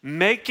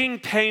making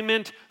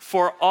payment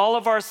for all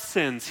of our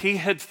sins. He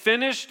had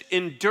finished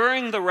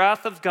enduring the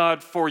wrath of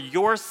God for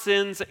your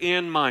sins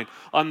and mine.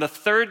 On the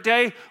third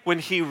day, when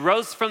he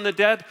rose from the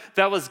dead,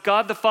 that was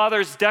God the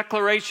Father's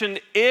declaration,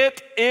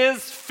 "It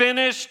is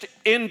finished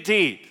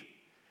indeed."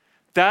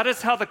 That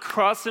is how the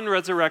cross and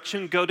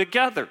resurrection go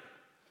together.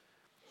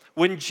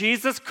 When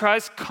Jesus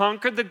Christ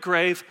conquered the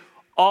grave,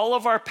 all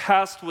of our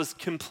past was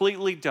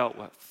completely dealt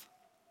with.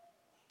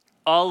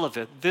 All of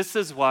it. This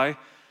is why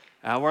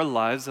our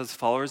lives as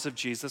followers of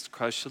Jesus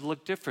Christ should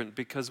look different,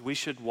 because we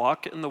should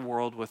walk in the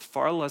world with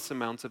far less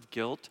amounts of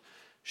guilt,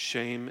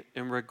 shame,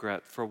 and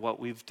regret for what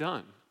we've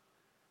done,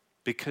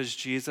 because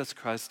Jesus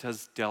Christ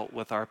has dealt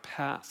with our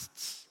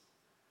pasts.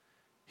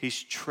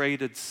 He's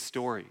traded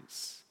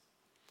stories.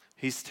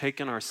 He's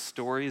taken our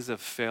stories of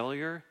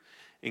failure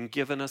and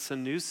given us a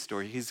new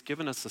story. He's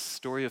given us a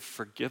story of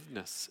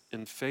forgiveness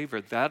and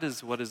favor. That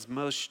is what is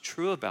most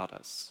true about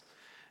us.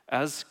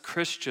 As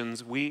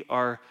Christians, we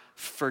are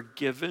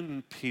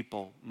forgiven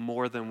people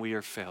more than we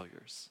are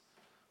failures.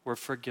 We're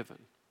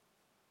forgiven.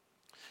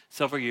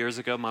 Several years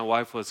ago, my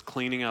wife was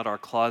cleaning out our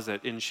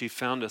closet and she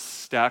found a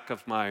stack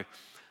of my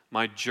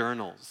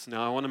journals.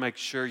 Now, I want to make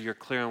sure you're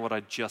clear on what I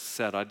just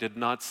said. I did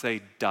not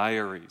say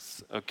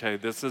diaries, okay?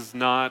 This is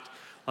not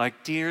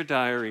like, "Dear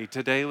diary,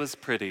 today was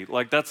pretty."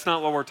 Like, that's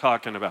not what we're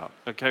talking about,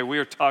 okay? We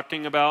are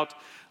talking about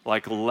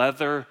like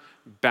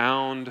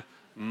leather-bound,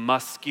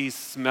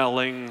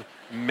 musky-smelling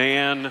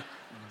man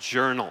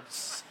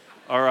journals,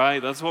 all right?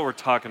 That's what we're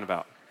talking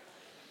about.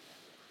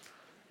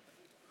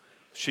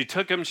 She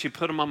took them, she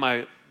put them on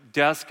my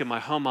desk in my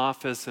home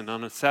office, and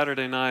on a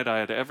Saturday night, I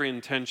had every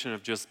intention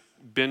of just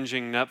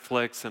binging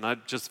Netflix, and I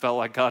just felt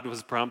like God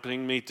was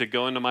prompting me to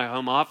go into my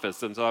home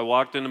office. And so I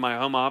walked into my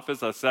home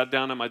office, I sat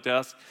down at my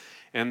desk,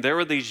 and there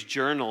were these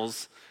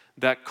journals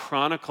that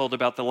chronicled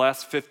about the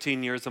last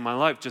 15 years of my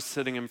life just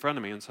sitting in front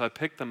of me. And so I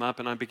picked them up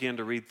and I began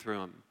to read through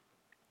them.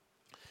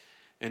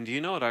 And do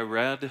you know what I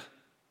read?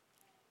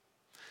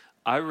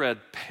 I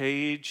read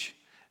page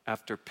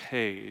after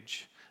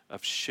page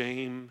of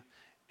shame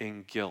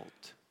and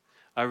guilt.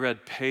 I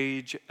read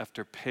page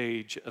after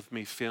page of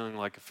me feeling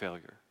like a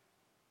failure.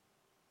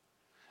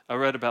 I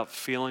read about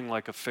feeling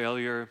like a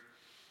failure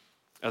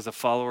as a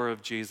follower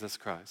of Jesus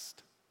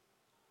Christ.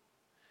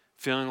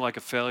 Feeling like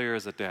a failure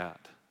as a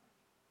dad.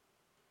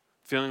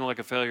 Feeling like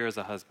a failure as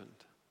a husband.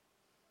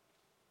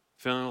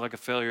 Feeling like a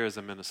failure as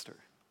a minister.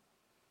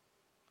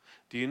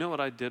 Do you know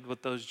what I did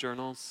with those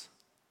journals?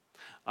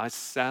 I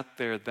sat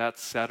there that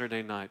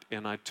Saturday night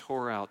and I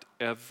tore out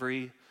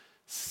every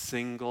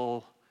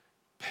single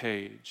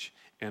page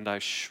and I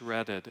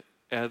shredded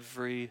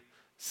every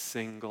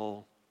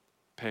single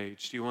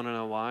page. Do you want to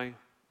know why?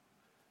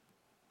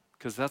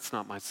 Because that's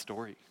not my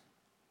story.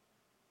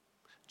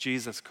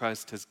 Jesus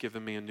Christ has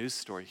given me a new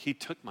story. He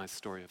took my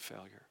story of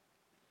failure.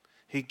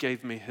 He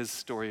gave me his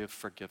story of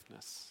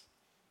forgiveness.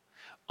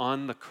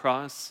 On the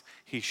cross,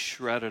 he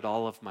shredded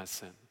all of my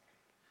sin.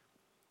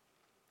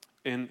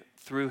 And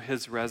through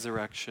his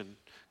resurrection,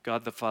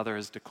 God the Father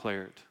has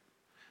declared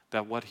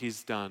that what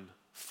he's done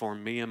for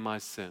me and my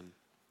sin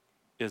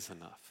is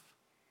enough.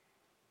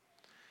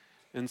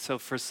 And so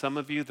for some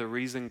of you, the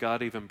reason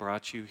God even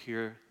brought you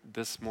here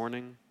this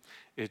morning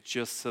is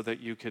just so that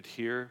you could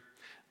hear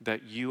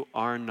that you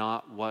are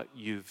not what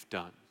you've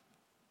done.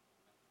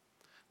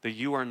 That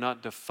you are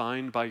not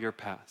defined by your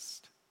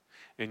past.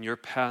 And your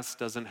past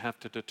doesn't have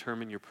to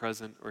determine your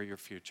present or your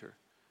future.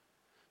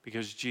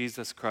 Because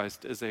Jesus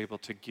Christ is able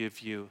to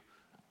give you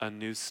a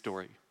new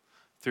story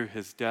through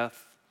his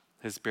death,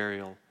 his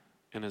burial,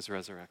 and his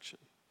resurrection.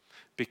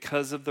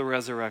 Because of the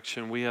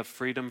resurrection, we have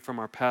freedom from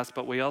our past,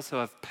 but we also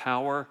have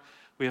power.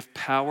 We have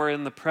power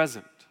in the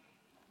present.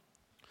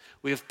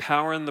 We have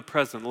power in the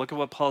present. Look at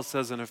what Paul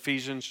says in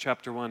Ephesians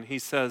chapter 1. He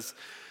says,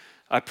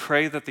 "I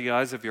pray that the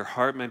eyes of your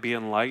heart may be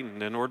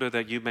enlightened in order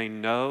that you may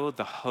know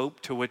the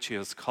hope to which he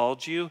has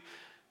called you,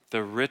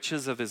 the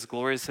riches of his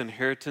glorious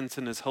inheritance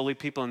in his holy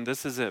people." And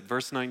this is it,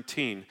 verse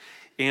 19.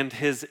 "And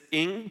his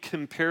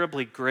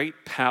incomparably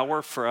great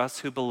power for us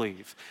who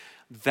believe."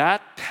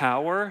 That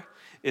power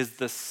is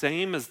the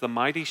same as the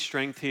mighty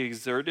strength he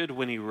exerted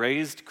when he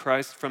raised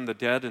Christ from the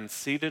dead and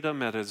seated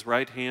him at his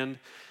right hand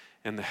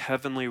in the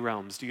heavenly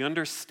realms. Do you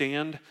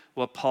understand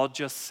what Paul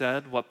just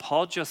said? What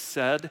Paul just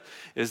said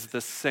is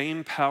the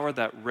same power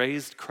that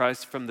raised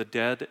Christ from the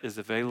dead is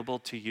available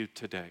to you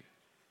today.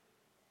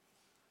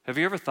 Have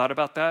you ever thought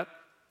about that?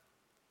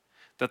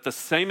 That the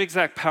same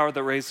exact power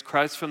that raised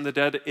Christ from the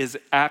dead is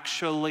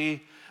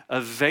actually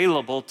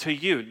available to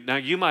you. Now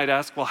you might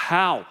ask, well,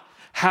 how?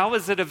 How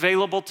is it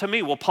available to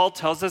me? Well, Paul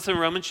tells us in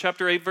Romans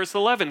chapter 8, verse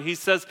 11, he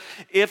says,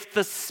 "If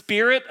the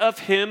spirit of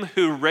him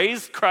who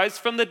raised Christ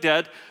from the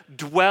dead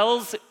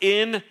dwells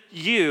in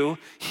you,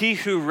 he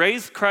who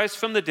raised Christ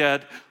from the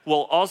dead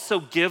will also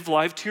give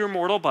life to your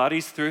mortal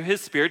bodies through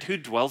his spirit who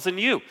dwells in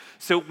you."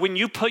 So when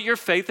you put your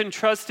faith and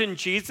trust in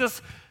Jesus,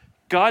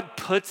 God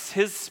puts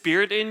his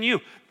spirit in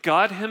you.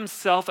 God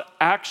himself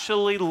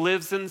actually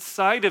lives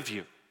inside of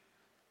you,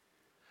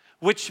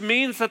 which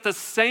means that the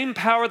same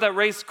power that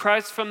raised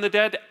Christ from the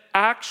dead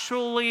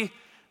actually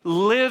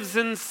lives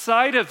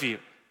inside of you.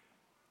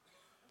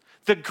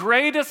 The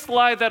greatest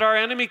lie that our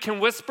enemy can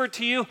whisper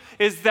to you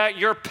is that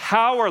you're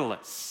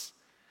powerless,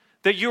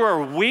 that you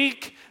are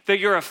weak, that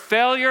you're a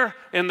failure,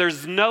 and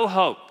there's no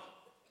hope.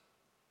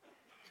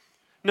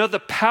 No,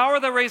 the power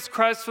that raised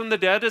Christ from the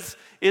dead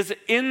is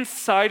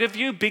inside of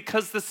you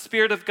because the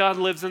Spirit of God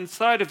lives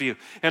inside of you.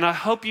 And I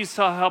hope you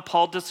saw how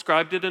Paul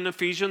described it in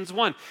Ephesians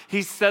 1.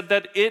 He said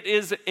that it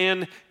is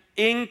an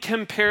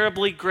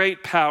incomparably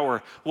great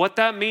power. What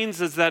that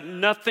means is that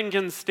nothing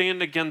can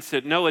stand against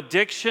it. No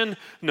addiction,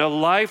 no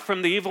life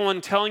from the evil one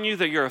telling you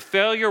that you're a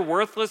failure,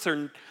 worthless,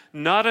 or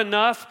not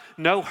enough,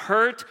 no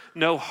hurt,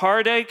 no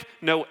heartache,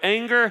 no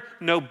anger,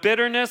 no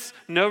bitterness,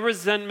 no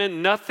resentment.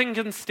 Nothing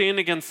can stand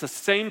against the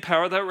same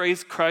power that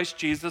raised Christ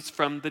Jesus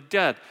from the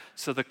dead.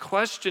 So the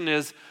question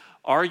is,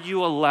 are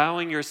you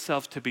allowing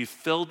yourself to be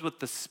filled with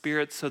the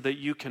Spirit so that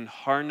you can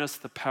harness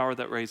the power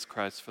that raised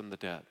Christ from the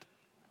dead?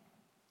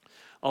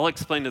 I'll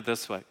explain it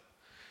this way.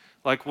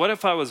 Like, what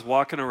if I was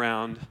walking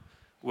around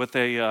with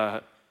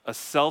a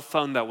cell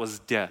phone that was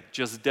dead,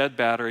 just dead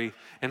battery,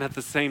 and at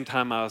the same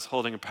time I was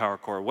holding a power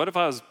cord? What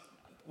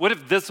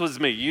if this was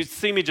me? You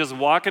see me just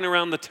walking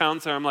around the town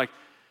center, I'm like,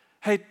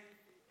 hey,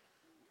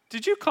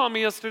 did you call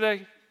me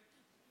yesterday?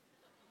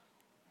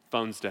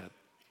 Phone's dead.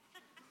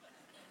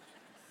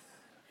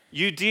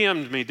 You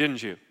DM'd me,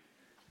 didn't you?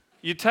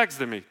 You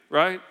texted me,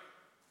 right?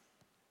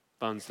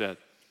 Phone's dead.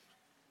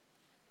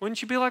 Wouldn't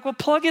you be like, well,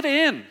 plug it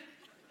in?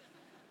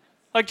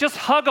 Like, just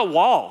hug a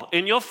wall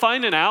and you'll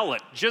find an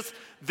outlet.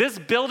 This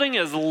building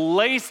is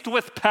laced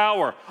with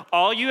power.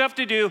 All you have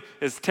to do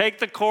is take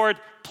the cord,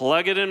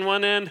 plug it in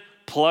one end,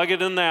 plug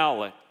it in the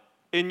outlet,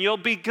 and you'll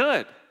be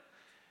good.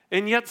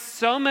 And yet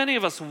so many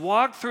of us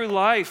walk through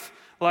life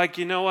like,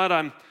 you know what,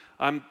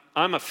 I'm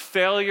a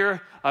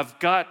failure. I've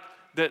got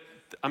that,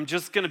 I'm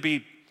just gonna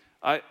be,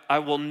 I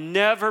will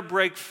never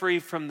break free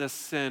from this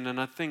sin.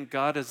 And I think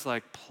God is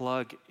like,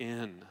 plug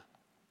in.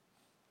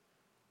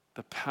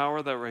 The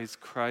power that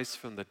raised Christ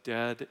from the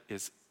dead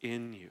is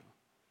in you.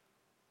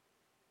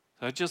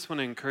 So I just want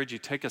to encourage you,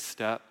 take a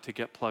step to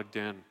get plugged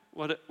in.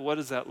 What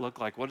does that look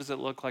like? What does it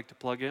look like to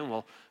plug in?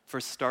 Well,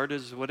 for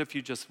starters, what if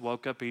you just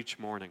woke up each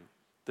morning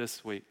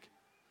this week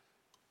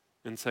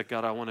and said,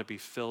 God, I want to be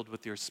filled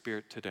with your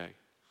Spirit today.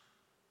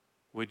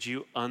 Would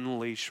you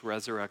unleash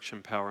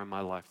resurrection power in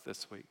my life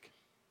this week?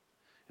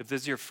 If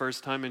this is your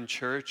first time in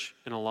church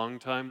in a long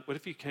time, what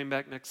if you came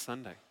back next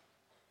Sunday?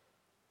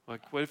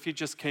 Like, what if you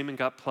just came and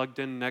got plugged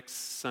in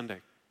next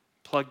Sunday,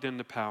 plugged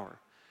into power?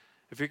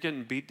 If you're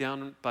getting beat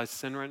down by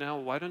sin right now,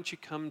 why don't you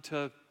come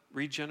to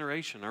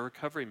Regeneration, our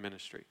recovery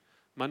ministry,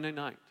 Monday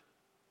night?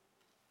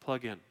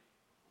 Plug in.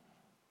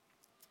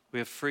 We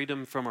have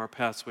freedom from our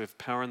past. We have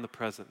power in the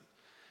present.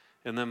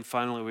 And then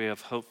finally, we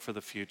have hope for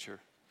the future.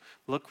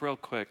 Look real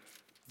quick.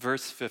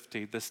 Verse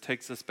 50. This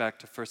takes us back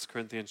to 1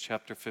 Corinthians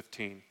chapter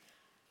 15.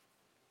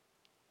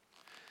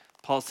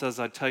 Paul says,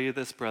 I tell you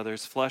this,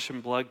 brothers, flesh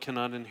and blood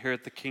cannot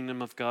inherit the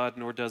kingdom of God,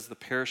 nor does the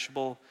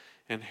perishable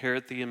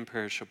inherit the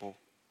imperishable.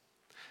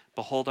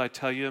 Behold, I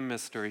tell you a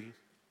mystery.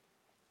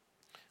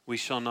 We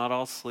shall not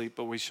all sleep,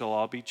 but we shall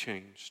all be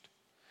changed.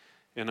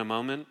 In a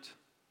moment,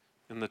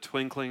 in the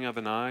twinkling of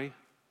an eye,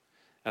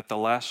 at the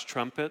last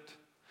trumpet,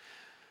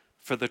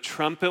 for the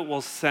trumpet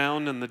will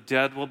sound and the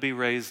dead will be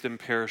raised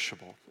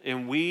imperishable,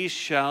 and we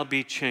shall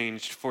be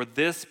changed. For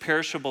this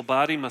perishable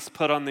body must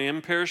put on the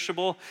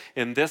imperishable,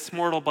 and this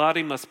mortal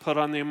body must put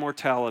on the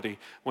immortality.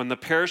 When the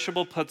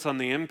perishable puts on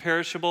the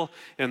imperishable,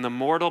 and the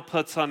mortal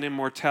puts on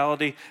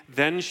immortality,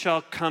 then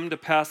shall come to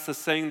pass the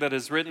saying that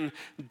is written,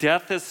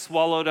 death is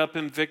swallowed up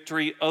in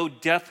victory. O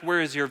death,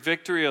 where is your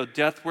victory? O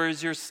death, where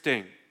is your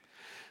sting?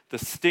 The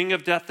sting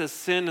of death is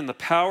sin, and the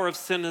power of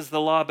sin is the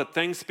law, but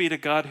thanks be to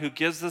God who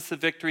gives us the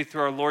victory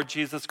through our Lord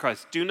Jesus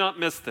Christ. Do not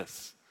miss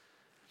this.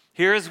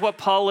 Here is what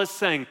Paul is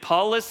saying.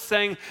 Paul is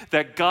saying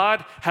that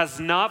God has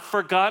not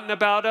forgotten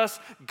about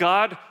us.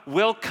 God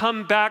will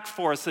come back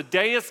for us. A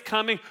day is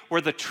coming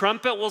where the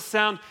trumpet will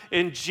sound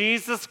and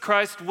Jesus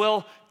Christ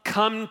will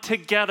come to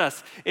get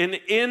us. And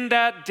in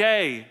that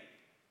day,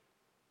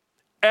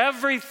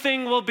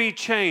 everything will be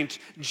changed.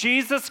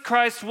 Jesus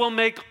Christ will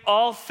make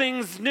all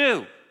things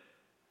new.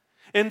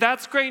 And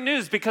that's great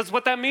news, because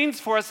what that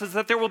means for us is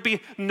that there will be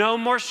no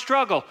more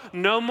struggle,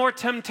 no more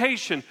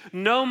temptation,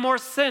 no more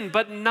sin.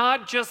 But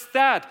not just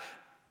that.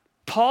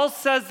 Paul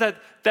says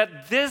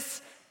that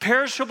this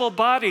perishable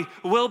body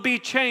will be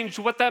changed.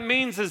 What that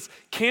means is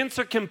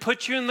cancer can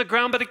put you in the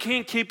ground, but it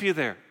can't keep you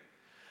there.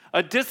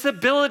 A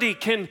disability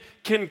can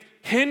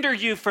hinder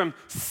you from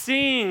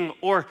seeing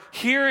or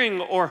hearing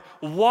or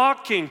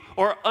walking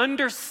or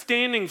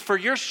understanding for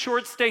your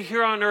short stay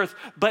here on earth,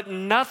 but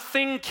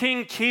nothing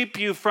can keep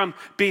you from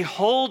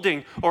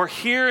beholding or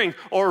hearing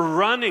or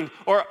running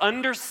or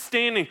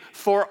understanding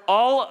for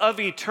all of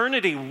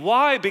eternity.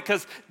 Why?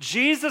 Because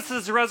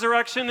Jesus'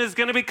 resurrection is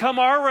going to become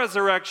our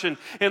resurrection,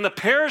 and the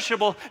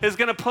perishable is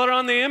going to put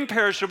on the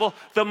imperishable.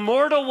 The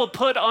mortal will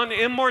put on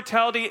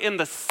immortality, and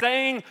the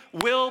saying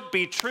will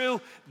be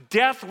true.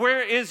 Death,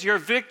 where is your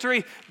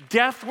victory?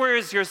 Death, where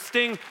is your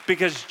sting?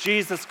 Because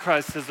Jesus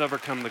Christ has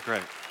overcome the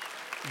grave.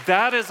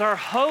 That is our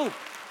hope.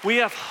 We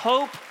have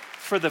hope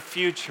for the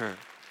future.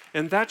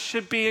 And that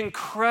should be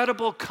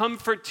incredible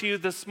comfort to you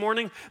this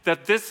morning,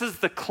 that this is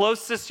the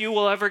closest you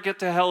will ever get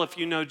to hell if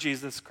you know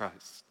Jesus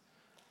Christ.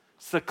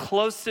 It's the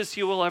closest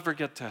you will ever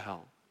get to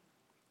hell.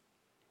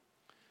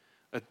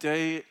 A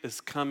day is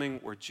coming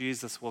where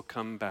Jesus will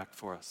come back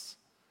for us,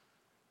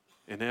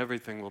 and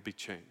everything will be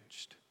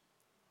changed.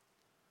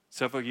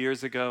 Several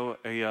years ago,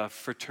 a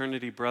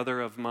fraternity brother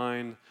of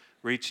mine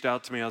reached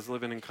out to me. I was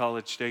living in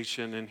College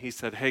Station, and he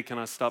said, "Hey, can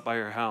I stop by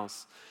your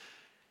house?"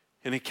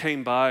 And he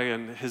came by,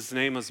 and his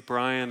name was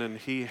Brian, and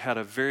he had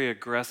a very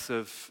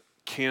aggressive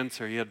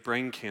cancer. He had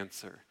brain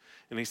cancer.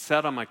 And he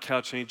sat on my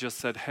couch, and he just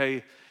said,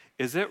 "Hey,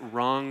 is it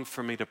wrong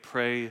for me to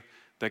pray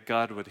that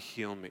God would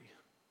heal me?"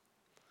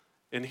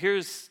 And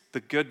here's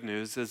the good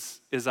news,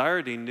 is I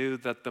already knew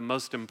that the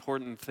most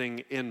important thing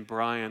in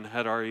Brian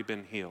had already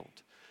been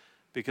healed.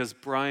 Because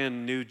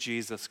Brian knew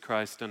Jesus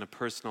Christ in a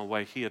personal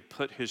way. He had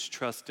put his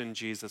trust in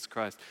Jesus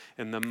Christ.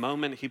 And the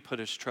moment he put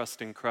his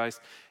trust in Christ,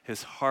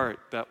 his heart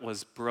that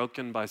was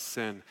broken by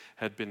sin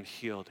had been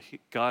healed.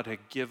 God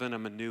had given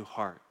him a new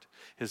heart.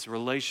 His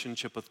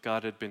relationship with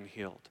God had been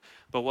healed.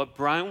 But what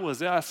Brian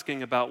was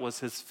asking about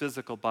was his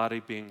physical body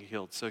being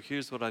healed. So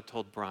here's what I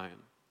told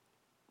Brian.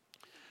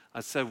 I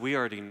said, we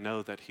already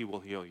know that he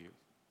will heal you.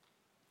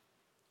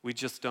 We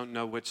just don't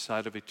know which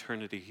side of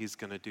eternity he's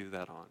going to do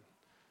that on.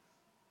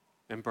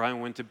 And Brian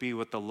went to be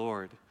with the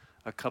Lord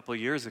a couple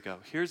years ago.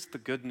 Here's the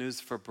good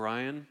news for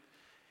Brian.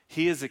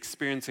 He is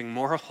experiencing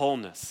more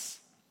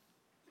wholeness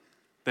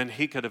than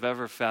he could have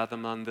ever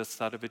fathomed on this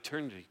side of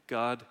eternity.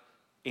 God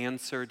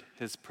answered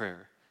his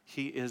prayer.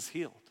 He is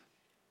healed.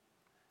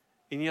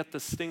 And yet the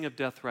sting of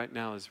death right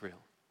now is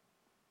real.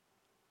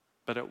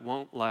 But it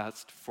won't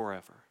last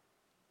forever.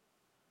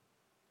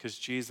 Because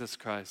Jesus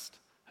Christ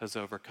has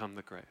overcome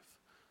the grave.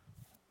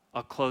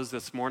 I'll close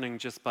this morning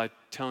just by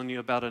telling you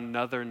about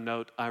another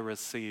note I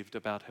received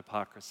about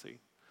hypocrisy.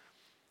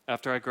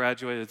 After I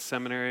graduated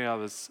seminary, I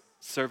was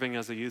serving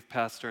as a youth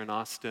pastor in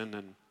Austin,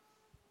 and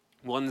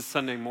one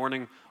Sunday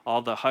morning,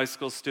 all the high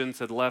school students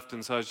had left,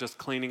 and so I was just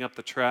cleaning up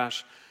the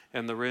trash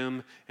in the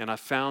room, and I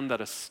found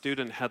that a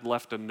student had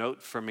left a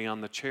note for me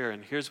on the chair,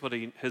 and here's what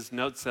his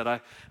note said. I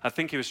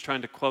think he was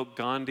trying to quote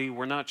Gandhi.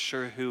 We're not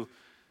sure who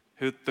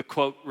the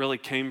quote really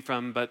came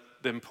from, but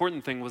the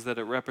important thing was that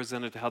it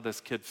represented how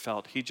this kid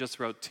felt. He just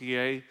wrote,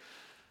 "T.A.,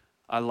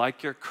 I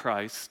like your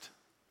Christ,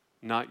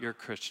 not your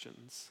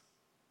Christians."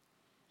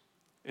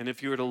 And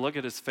if you were to look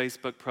at his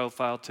Facebook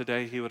profile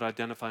today, he would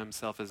identify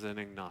himself as an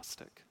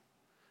agnostic.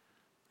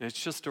 And it's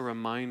just a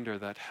reminder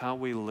that how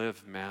we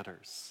live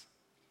matters.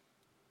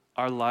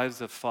 Our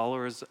lives as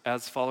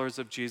followers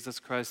of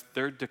Jesus Christ,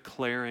 they're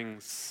declaring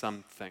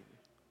something.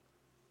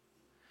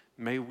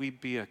 May we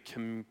be a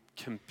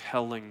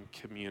compelling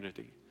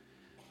community.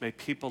 May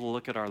people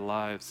look at our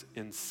lives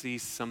and see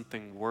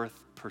something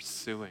worth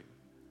pursuing.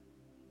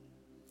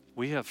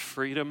 We have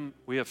freedom.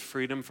 We have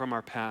freedom from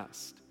our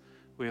past.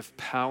 We have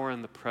power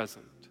in the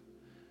present.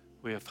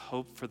 We have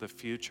hope for the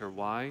future.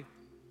 Why?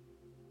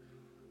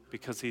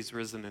 Because he's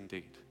risen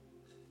indeed.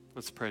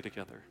 Let's pray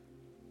together.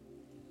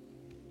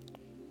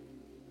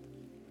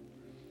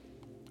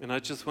 And I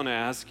just want to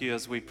ask you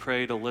as we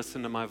pray to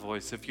listen to my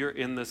voice. If you're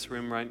in this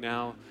room right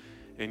now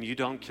and you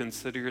don't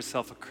consider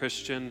yourself a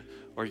Christian,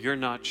 or you're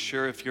not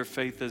sure if your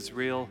faith is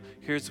real,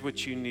 here's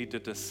what you need to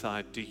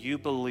decide. Do you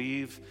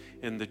believe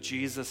in the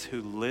Jesus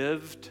who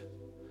lived,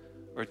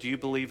 or do you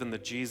believe in the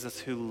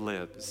Jesus who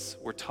lives?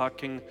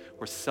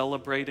 We're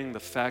celebrating the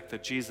fact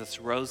that Jesus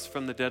rose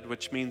from the dead,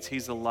 which means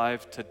he's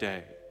alive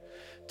today.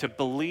 To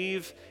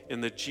believe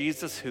in the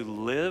Jesus who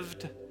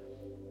lived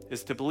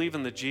is to believe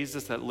in the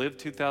Jesus that lived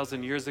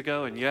 2,000 years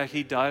ago, and yeah,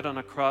 he died on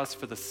a cross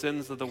for the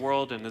sins of the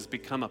world and has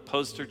become a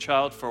poster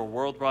child for a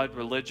worldwide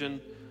religion,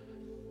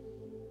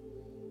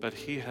 but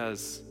he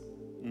has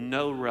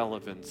no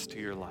relevance to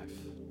your life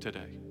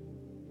today.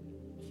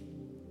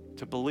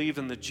 To believe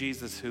in the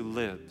Jesus who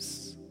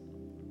lives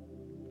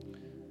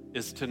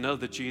is to know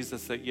the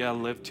Jesus that,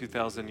 lived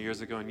 2,000 years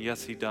ago, and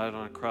yes, he died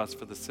on a cross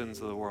for the sins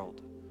of the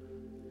world.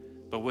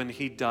 But when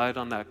he died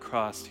on that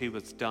cross, he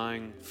was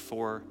dying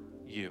for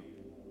you.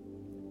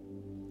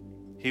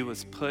 He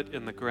was put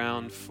in the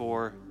ground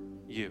for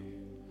you.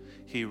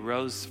 He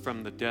rose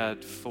from the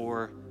dead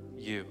for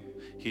you.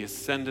 He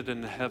ascended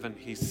into heaven.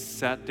 He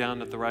sat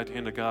down at the right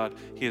hand of God.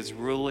 He is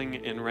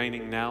ruling and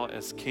reigning now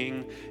as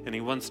king, and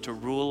he wants to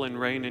rule and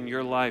reign in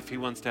your life. He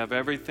wants to have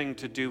everything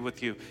to do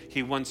with you.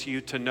 He wants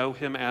you to know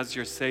him as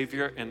your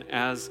Savior and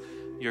as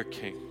your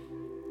King.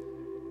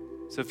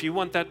 So if you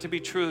want that to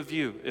be true of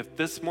you, if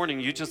this morning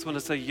you just want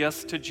to say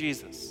yes to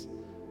Jesus,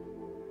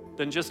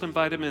 then just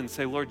invite him in.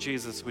 Say, Lord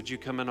Jesus, would you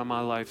come into my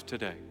life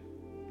today?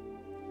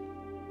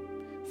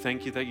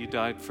 Thank you that you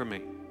died for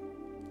me.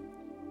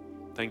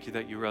 Thank you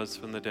that you rose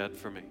from the dead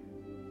for me.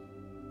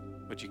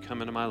 Would you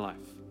come into my life?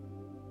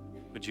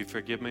 Would you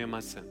forgive me of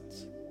my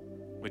sins?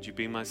 Would you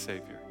be my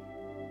Savior?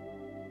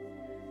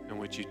 And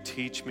would you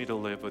teach me to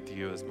live with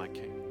you as my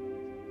King?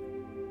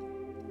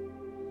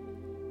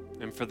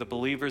 And for the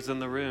believers in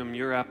the room,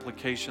 your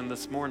application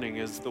this morning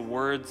is the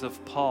words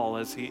of Paul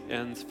as he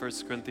ends 1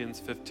 Corinthians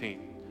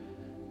 15.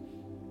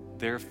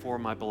 Therefore,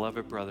 my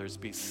beloved brothers,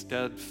 be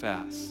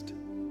steadfast,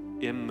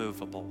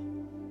 immovable,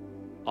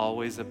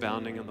 always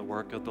abounding in the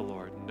work of the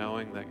Lord,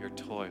 knowing that your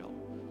toil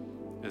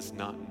is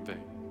not in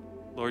vain.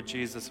 Lord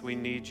Jesus, we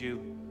need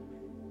you.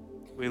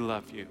 We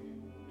love you.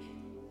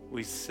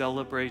 We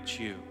celebrate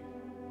you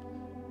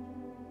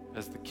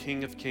as the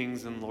King of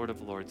Kings and Lord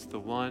of Lords, the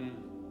one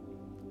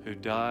who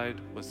died,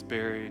 was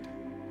buried,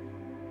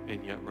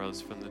 and yet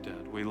rose from the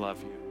dead. We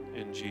love you.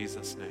 In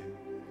Jesus' name,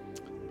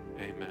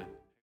 amen.